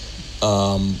government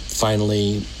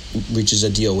finally reaches a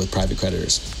deal with private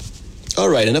creditors. All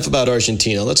right, enough about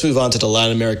Argentina. Let's move on to the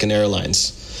Latin American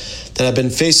airlines that have been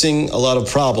facing a lot of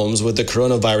problems with the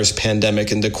coronavirus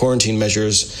pandemic and the quarantine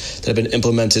measures that have been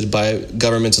implemented by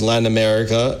governments in Latin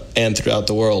America and throughout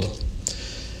the world.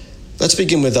 Let's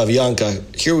begin with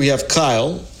Avianca. Here we have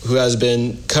Kyle, who has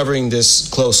been covering this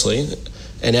closely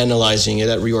and analyzing it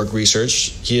at Reorg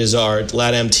Research. He is our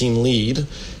LATAM team lead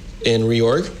in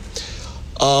Reorg.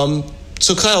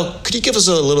 So Kyle, could you give us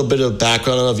a little bit of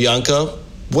background on Avianca?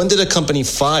 When did a company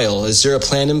file? Is there a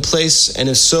plan in place? And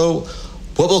if so,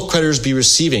 what will creditors be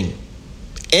receiving?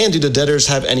 And do the debtors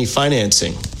have any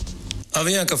financing?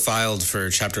 Avianca filed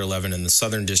for Chapter 11 in the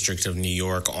Southern District of New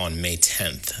York on May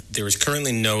 10th. There is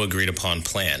currently no agreed-upon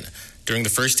plan. During the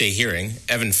first-day hearing,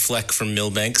 Evan Fleck from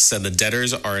Milbank said the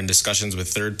debtors are in discussions with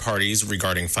third parties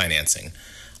regarding financing.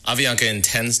 Avianca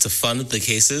intends to fund the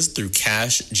cases through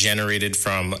cash generated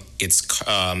from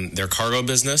their cargo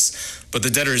business, but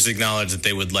the debtors acknowledge that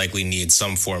they would likely need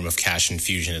some form of cash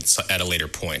infusion at a later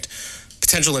point.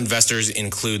 Potential investors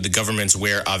include the governments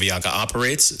where Avianca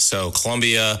operates, so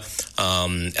Colombia,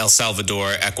 El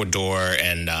Salvador, Ecuador,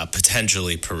 and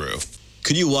potentially Peru.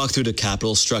 Could you walk through the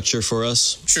capital structure for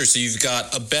us? Sure. So you've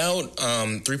got about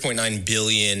 $3.9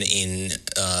 billion in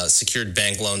secured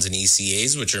bank loans and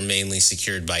ECAs, which are mainly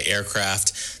secured by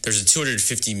aircraft. There's a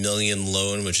 $250 million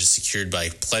loan, which is secured by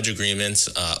pledge agreements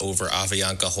over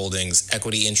Avianca Holdings'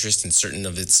 equity interest in certain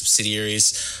of its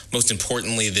subsidiaries. Most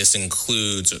importantly, this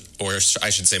includes, or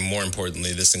I should say more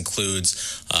importantly, this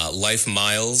includes Life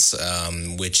Miles,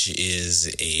 which is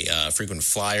a frequent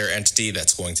flyer entity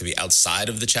that's going to be outside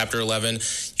of the Chapter 11.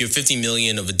 You have $50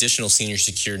 million of additional senior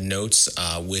secured notes,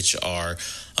 which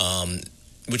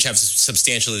have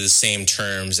substantially the same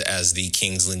terms as the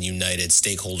Kingsland United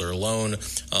stakeholder loan, a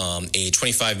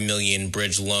 $25 million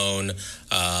bridge loan,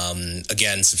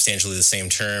 again, substantially the same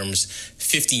terms,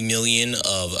 $50 million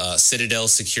of Citadel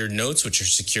secured notes, which are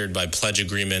secured by pledge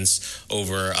agreements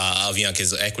over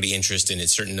Avianca's equity interest in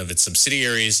certain of its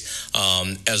subsidiaries,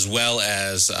 as well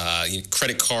as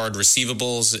credit card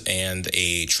receivables and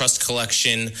a trust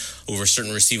collection over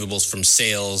certain receivables from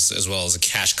sales, as well as a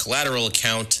cash collateral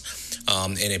account.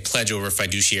 And a pledge over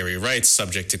fiduciary rights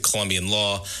subject to Colombian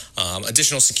law.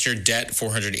 Additional secured debt,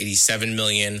 $487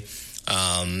 million,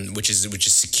 which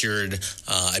is secured,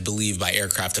 I believe, by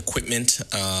aircraft equipment.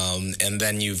 And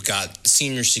then you've got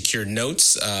senior secured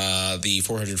notes, the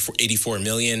 $484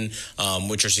 million,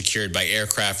 which are secured by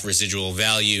aircraft residual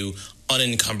value,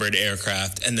 unencumbered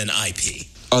aircraft, and then IP.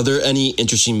 Are there any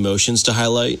interesting motions to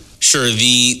highlight? Sure.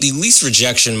 The lease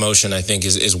rejection motion, I think,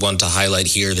 is one to highlight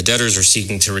here. The debtors are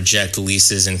seeking to reject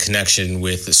leases in connection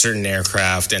with certain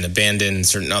aircraft and abandon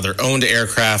certain other owned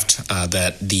aircraft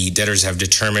that the debtors have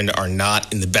determined are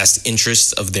not in the best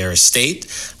interest of their estate.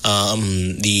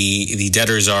 The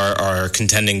debtors are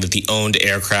contending that the owned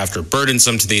aircraft are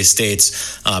burdensome to the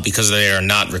estates because they are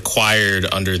not required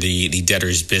under the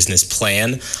debtors' business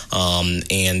plan,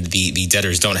 and the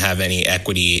debtors don't have any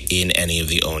equity in any of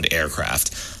the owned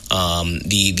aircraft.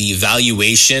 The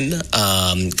evaluation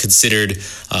considered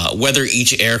whether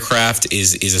each aircraft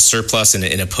is a surplus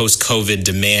in a post-COVID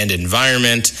demand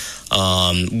environment,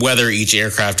 whether each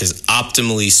aircraft is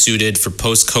optimally suited for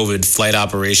post-COVID flight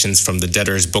operations from the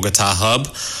debtors' Bogota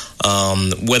hub,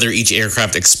 whether each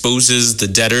aircraft exposes the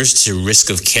debtors to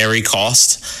risk of carry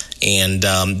cost. And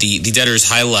the debtors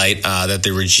highlight that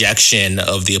the rejection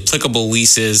of the applicable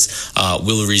leases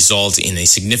will result in a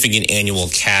significant annual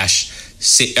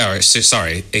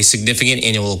a significant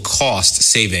annual cost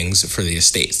savings for the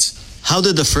estates. How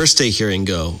did the first day hearing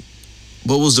go?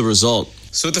 What was the result?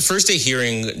 So at the first day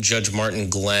hearing, Judge Martin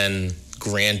Glenn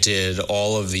granted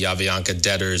all of the Avianca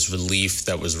debtors relief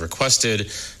that was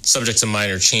requested, subject to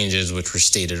minor changes which were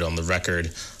stated on the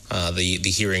record.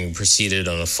 The hearing proceeded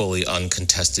on a fully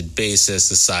uncontested basis,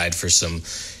 aside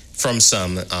from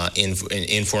some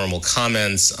informal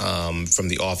comments from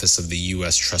the Office of the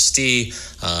U.S. Trustee,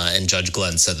 and Judge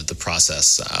Glenn said that the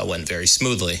process went very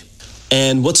smoothly.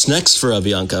 And what's next for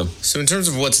Avianca? So in terms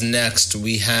of what's next,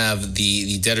 we have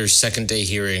the debtor's second day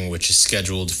hearing, which is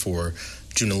scheduled for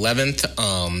June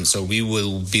 11th. So we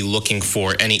will be looking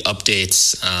for any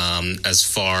updates as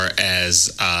far as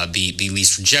the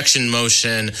lease rejection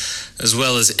motion, as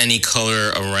well as any color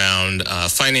around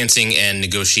financing and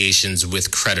negotiations with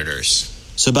creditors.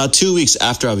 So about 2 weeks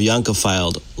after Avianca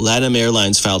filed, LATAM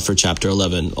Airlines filed for Chapter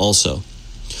 11 also.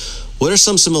 What are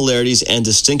some similarities and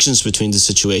distinctions between the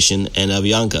situation and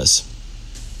Avianca's?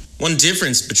 One key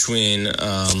difference between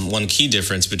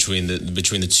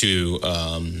the two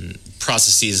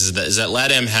processes is that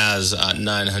LATAM has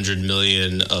 $900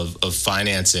 million of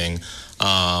financing,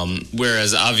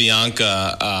 whereas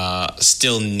Avianca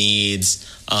still needs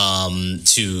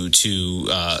to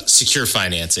secure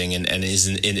financing and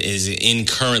is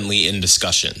currently in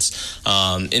discussions.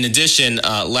 In addition,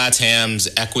 LATAM's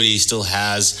equity still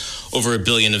has over $1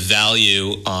 billion of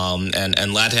value, and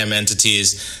LATAM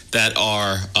entities that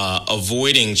are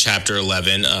avoiding Chapter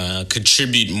 11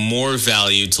 contribute more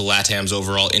value to LATAM's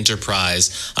overall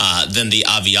enterprise than the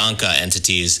Avianca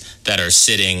entities that are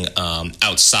sitting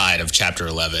outside of Chapter Chapter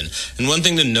 11. And one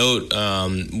thing to note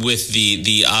with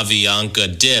the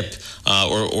Avianca dip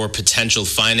or potential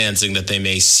financing that they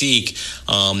may seek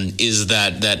is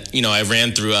that I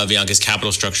ran through Avianca's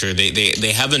capital structure.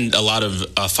 They haven't a lot of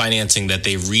financing that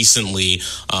they recently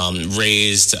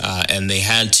raised, and they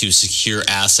had to secure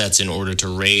assets in order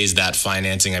to raise that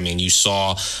financing. I mean, you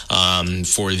saw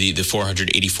for the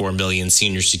 $484 million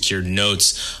senior secured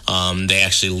notes, they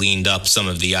actually leaned up some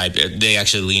of the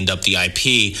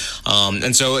IP,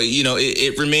 and so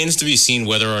it remains to be seen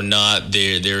whether or not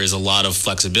there is a lot of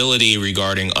flexibility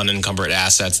regarding unencumbered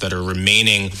assets that are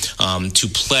remaining to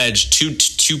pledge to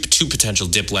potential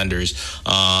dip lenders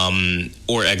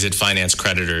or exit finance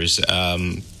creditors.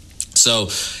 So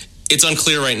it's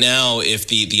unclear right now if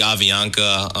the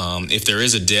Avianca, if there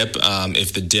is a dip,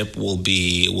 if the dip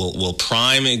will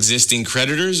prime existing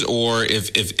creditors, or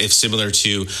if similar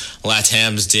to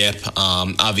LATAM's dip,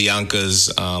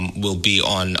 Avianca's will be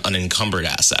on unencumbered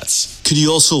assets. Could you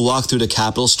also walk through the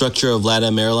capital structure of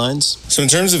LATAM Airlines? So in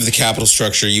terms of the capital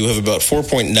structure, you have about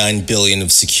 $4.9 billion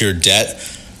of secured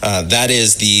debt. That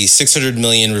is the $600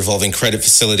 million revolving credit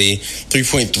facility,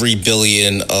 $3.3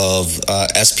 billion of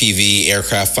SPV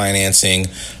aircraft financing,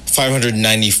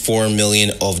 $594 million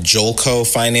of JOLCO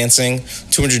financing,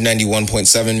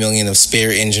 $291.7 million of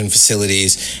spare engine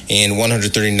facilities, and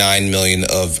 $139 million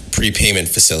of prepayment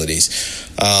facilities.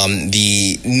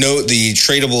 The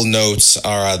tradable notes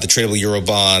are the tradable Euro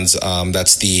bonds.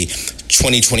 That's the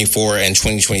 2024 and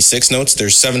 2026 notes.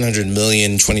 There's 700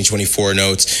 million 2024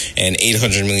 notes and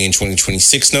 800 million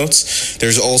 2026 notes.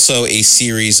 There's also a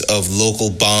series of local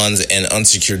bonds and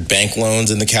unsecured bank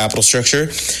loans in the capital structure.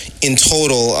 In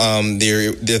total,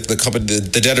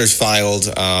 the debtors filed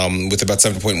with about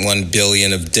 7.1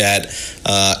 billion of debt,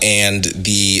 and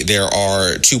there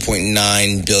are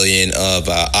 2.9 billion of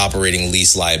operating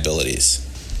lease liabilities.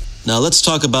 Now let's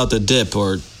talk about the DIP,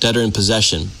 or debtor in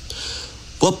possession.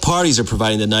 What parties are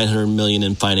providing the $900 million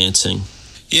in financing?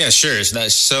 Yeah, sure.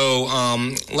 So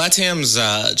LATAM's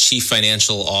chief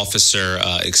financial officer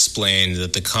explained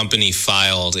that the company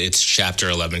filed its Chapter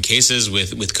 11 cases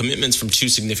with commitments from two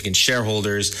significant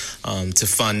shareholders to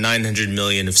fund $900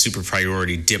 million of super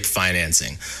priority DIP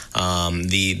financing.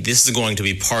 This is going to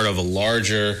be part of a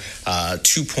larger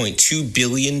 $2.2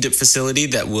 billion DIP facility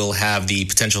that will have the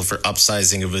potential for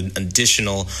upsizing of an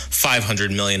additional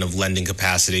 $500 million of lending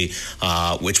capacity,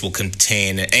 which will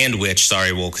contain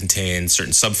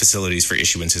certain sub-facilities for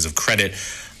issuances of credit,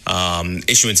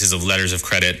 issuances of letters of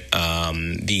credit.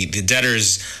 The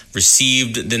debtors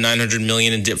received the $900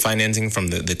 million in DIP financing from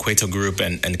the Cueto Group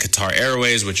and Qatar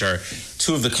Airways, which are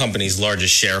two of the company's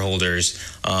largest shareholders.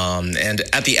 And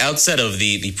at the outset of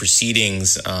the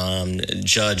proceedings,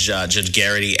 Judge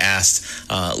Garrity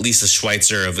asked Lisa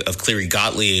Schweitzer of Cleary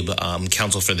Gottlieb,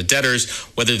 counsel for the debtors,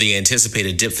 whether the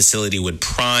anticipated DIP facility would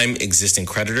prime existing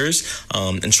creditors.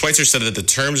 And Schweitzer said that the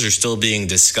terms are still being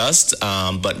discussed,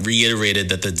 but reiterated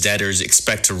that the debtors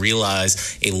expect to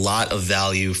realize a lot of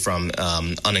value from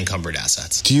unencumbered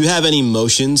assets. Do you have any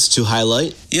motions to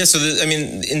highlight? Yeah, so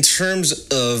in terms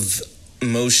of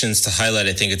motions to highlight,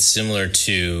 I think it's similar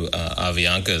to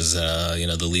Avianca's,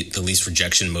 the lease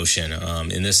rejection motion.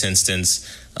 In this instance,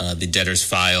 the debtors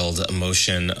filed a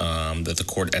motion that the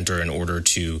court enter in order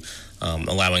to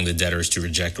allowing the debtors to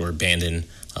reject or abandon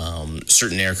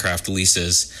certain aircraft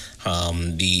leases.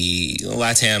 The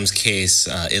LATAM's case,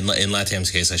 in LATAM's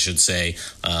case, I should say,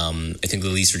 I think the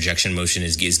lease rejection motion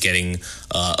is getting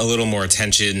a little more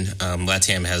attention.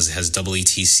 LATAM has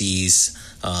EETCs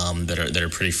that are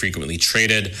pretty frequently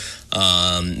traded.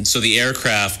 So the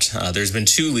aircraft, there's been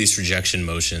two lease rejection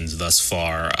motions thus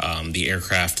far. The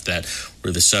aircraft that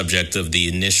were the subject of the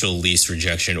initial lease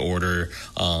rejection order,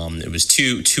 it was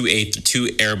two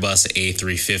Airbus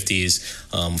A350s,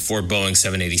 4 Boeing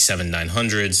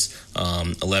 787-900s,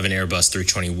 11 Airbus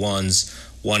 321s,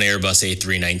 1 Airbus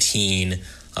A319,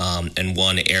 and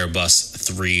 1 Airbus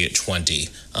 320.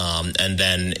 And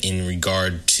then in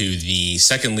regard to the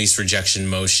second lease rejection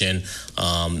motion,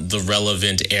 the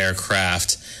relevant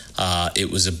aircraft,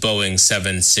 it was a Boeing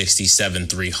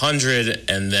 767-300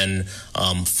 and then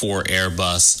 4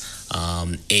 Airbus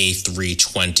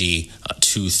A320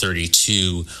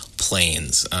 232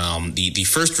 planes. The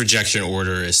first rejection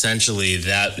order, essentially,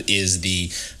 that is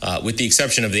with the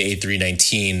exception of the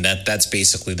A319, that's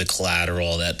basically the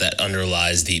collateral that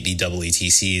underlies the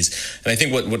EETCs. And I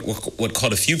think what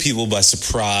caught a few people by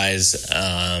surprise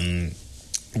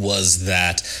was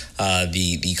that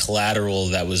the collateral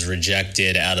that was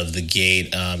rejected out of the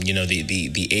gate,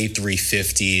 the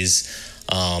A350s.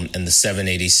 and the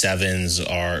 787s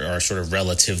are sort of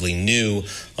relatively new.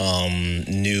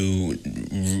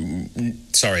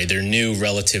 They're new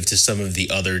relative to some of the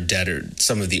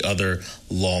other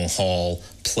long haul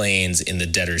planes in the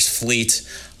debtor's fleet.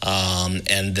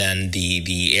 And then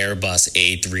the Airbus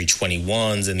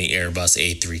A321s and the Airbus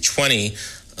A320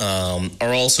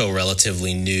 are also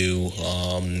relatively new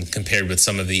compared with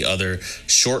some of the other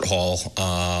short haul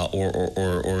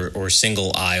or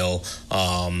single aisle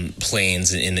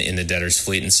planes in the debtor's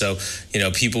fleet. And so,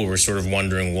 people were sort of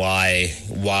wondering why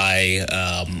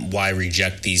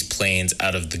reject these planes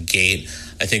out of the gate.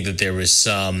 I think that there is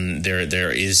some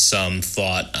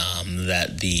thought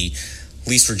that the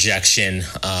lease rejection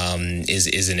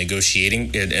is a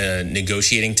negotiating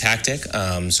tactic.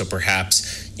 So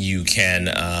perhaps you can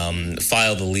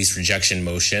file the lease rejection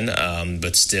motion,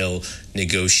 but still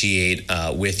negotiate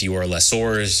with your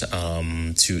lessors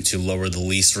to lower the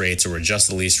lease rates or adjust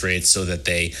the lease rates so that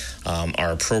they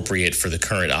are appropriate for the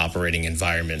current operating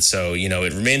environment. So,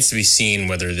 it remains to be seen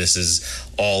whether this is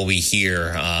all we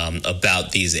hear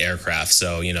about these aircraft.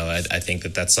 So, I think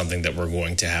that that's something that we're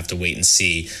going to have to wait and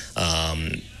see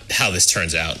how this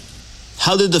turns out.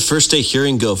 How did the first day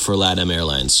hearing go for LATAM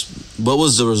Airlines? What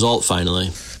was the result finally?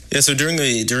 Yeah, so during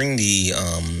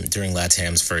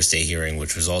LATAM's first day hearing,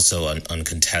 which was also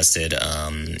uncontested,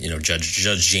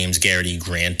 Judge James Garrity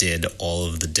granted all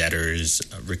of the debtors'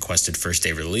 requested first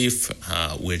day relief,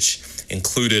 which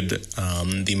included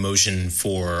the motion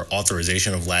for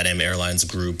authorization of LATAM Airlines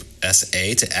Group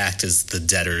SA to act as the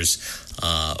debtors'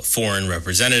 foreign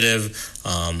representative.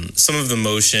 Some of the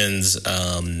motions,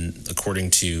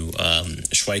 according to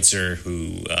Schweitzer,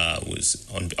 who was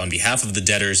on behalf of the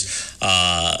debtors,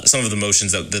 some of the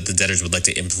motions that the debtors would like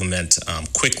to implement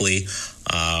quickly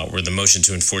were the motion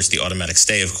to enforce the automatic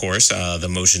stay, of course, the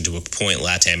motion to appoint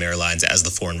LATAM Airlines as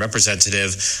the foreign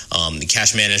representative, the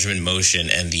cash management motion,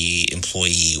 and the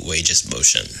employee wages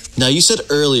motion. Now, you said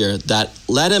earlier that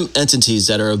LATAM entities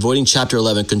that are avoiding Chapter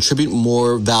 11 contribute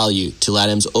more value to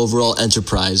LATAM's overall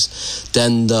enterprise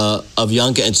than the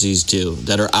Avianca entities do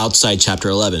that are outside Chapter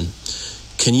 11.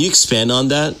 Can you expand on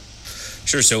that?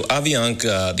 Sure. So the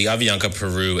Avianca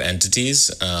Peru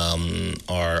entities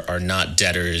are not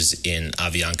debtors in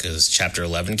Avianca's Chapter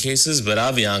 11 cases, but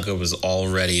Avianca was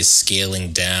already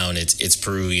scaling down its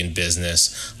Peruvian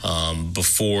business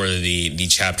before the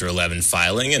Chapter 11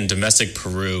 filing, and domestic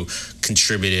Peru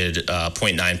contributed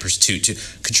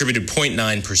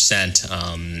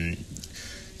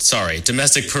 0.9%.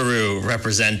 Domestic Peru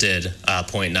represented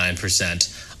 0.9%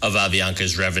 of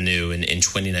Avianca's revenue in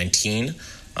 2019.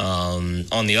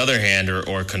 On the other hand,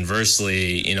 or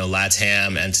conversely,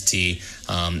 LATAM entity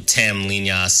TAM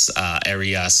Líneas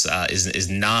Aéreas is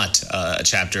not a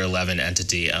Chapter 11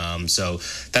 entity. So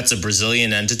that's a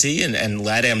Brazilian entity, and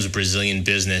LATAM's Brazilian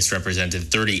business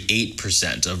represented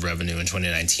 38% of revenue in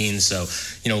 2019. So,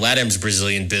 LATAM's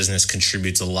Brazilian business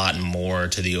contributes a lot more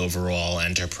to the overall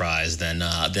enterprise than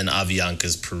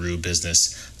Avianca's Peru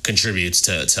business contributes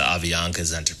to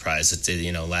Avianca's enterprise.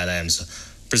 LATAM's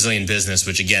Brazilian business,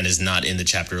 which again is not in the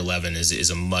Chapter 11, is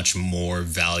a much more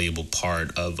valuable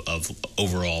part of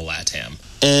overall LATAM.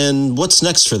 And what's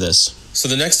next for this? So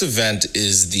the next event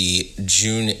is the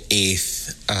June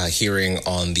 8th hearing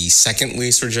on the second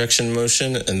lease rejection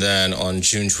motion. And then on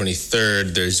June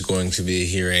 23rd, there's going to be a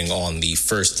hearing on the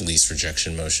first lease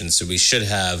rejection motion. So we should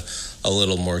have a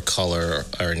little more color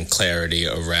and clarity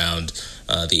around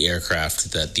the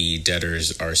aircraft that the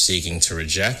debtors are seeking to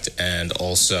reject, and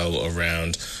also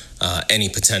around any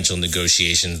potential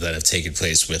negotiations that have taken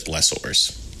place with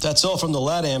lessors. That's all from the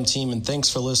LATAM team, and thanks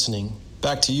for listening.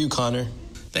 Back to you, Connor.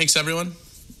 Thanks, everyone.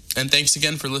 And thanks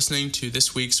again for listening to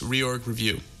this week's Reorg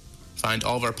Review. Find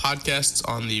all of our podcasts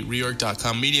on the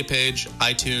reorg.com media page,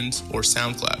 iTunes, or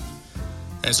SoundCloud.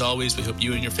 As always, we hope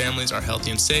you and your families are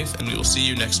healthy and safe, and we will see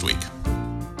you next week.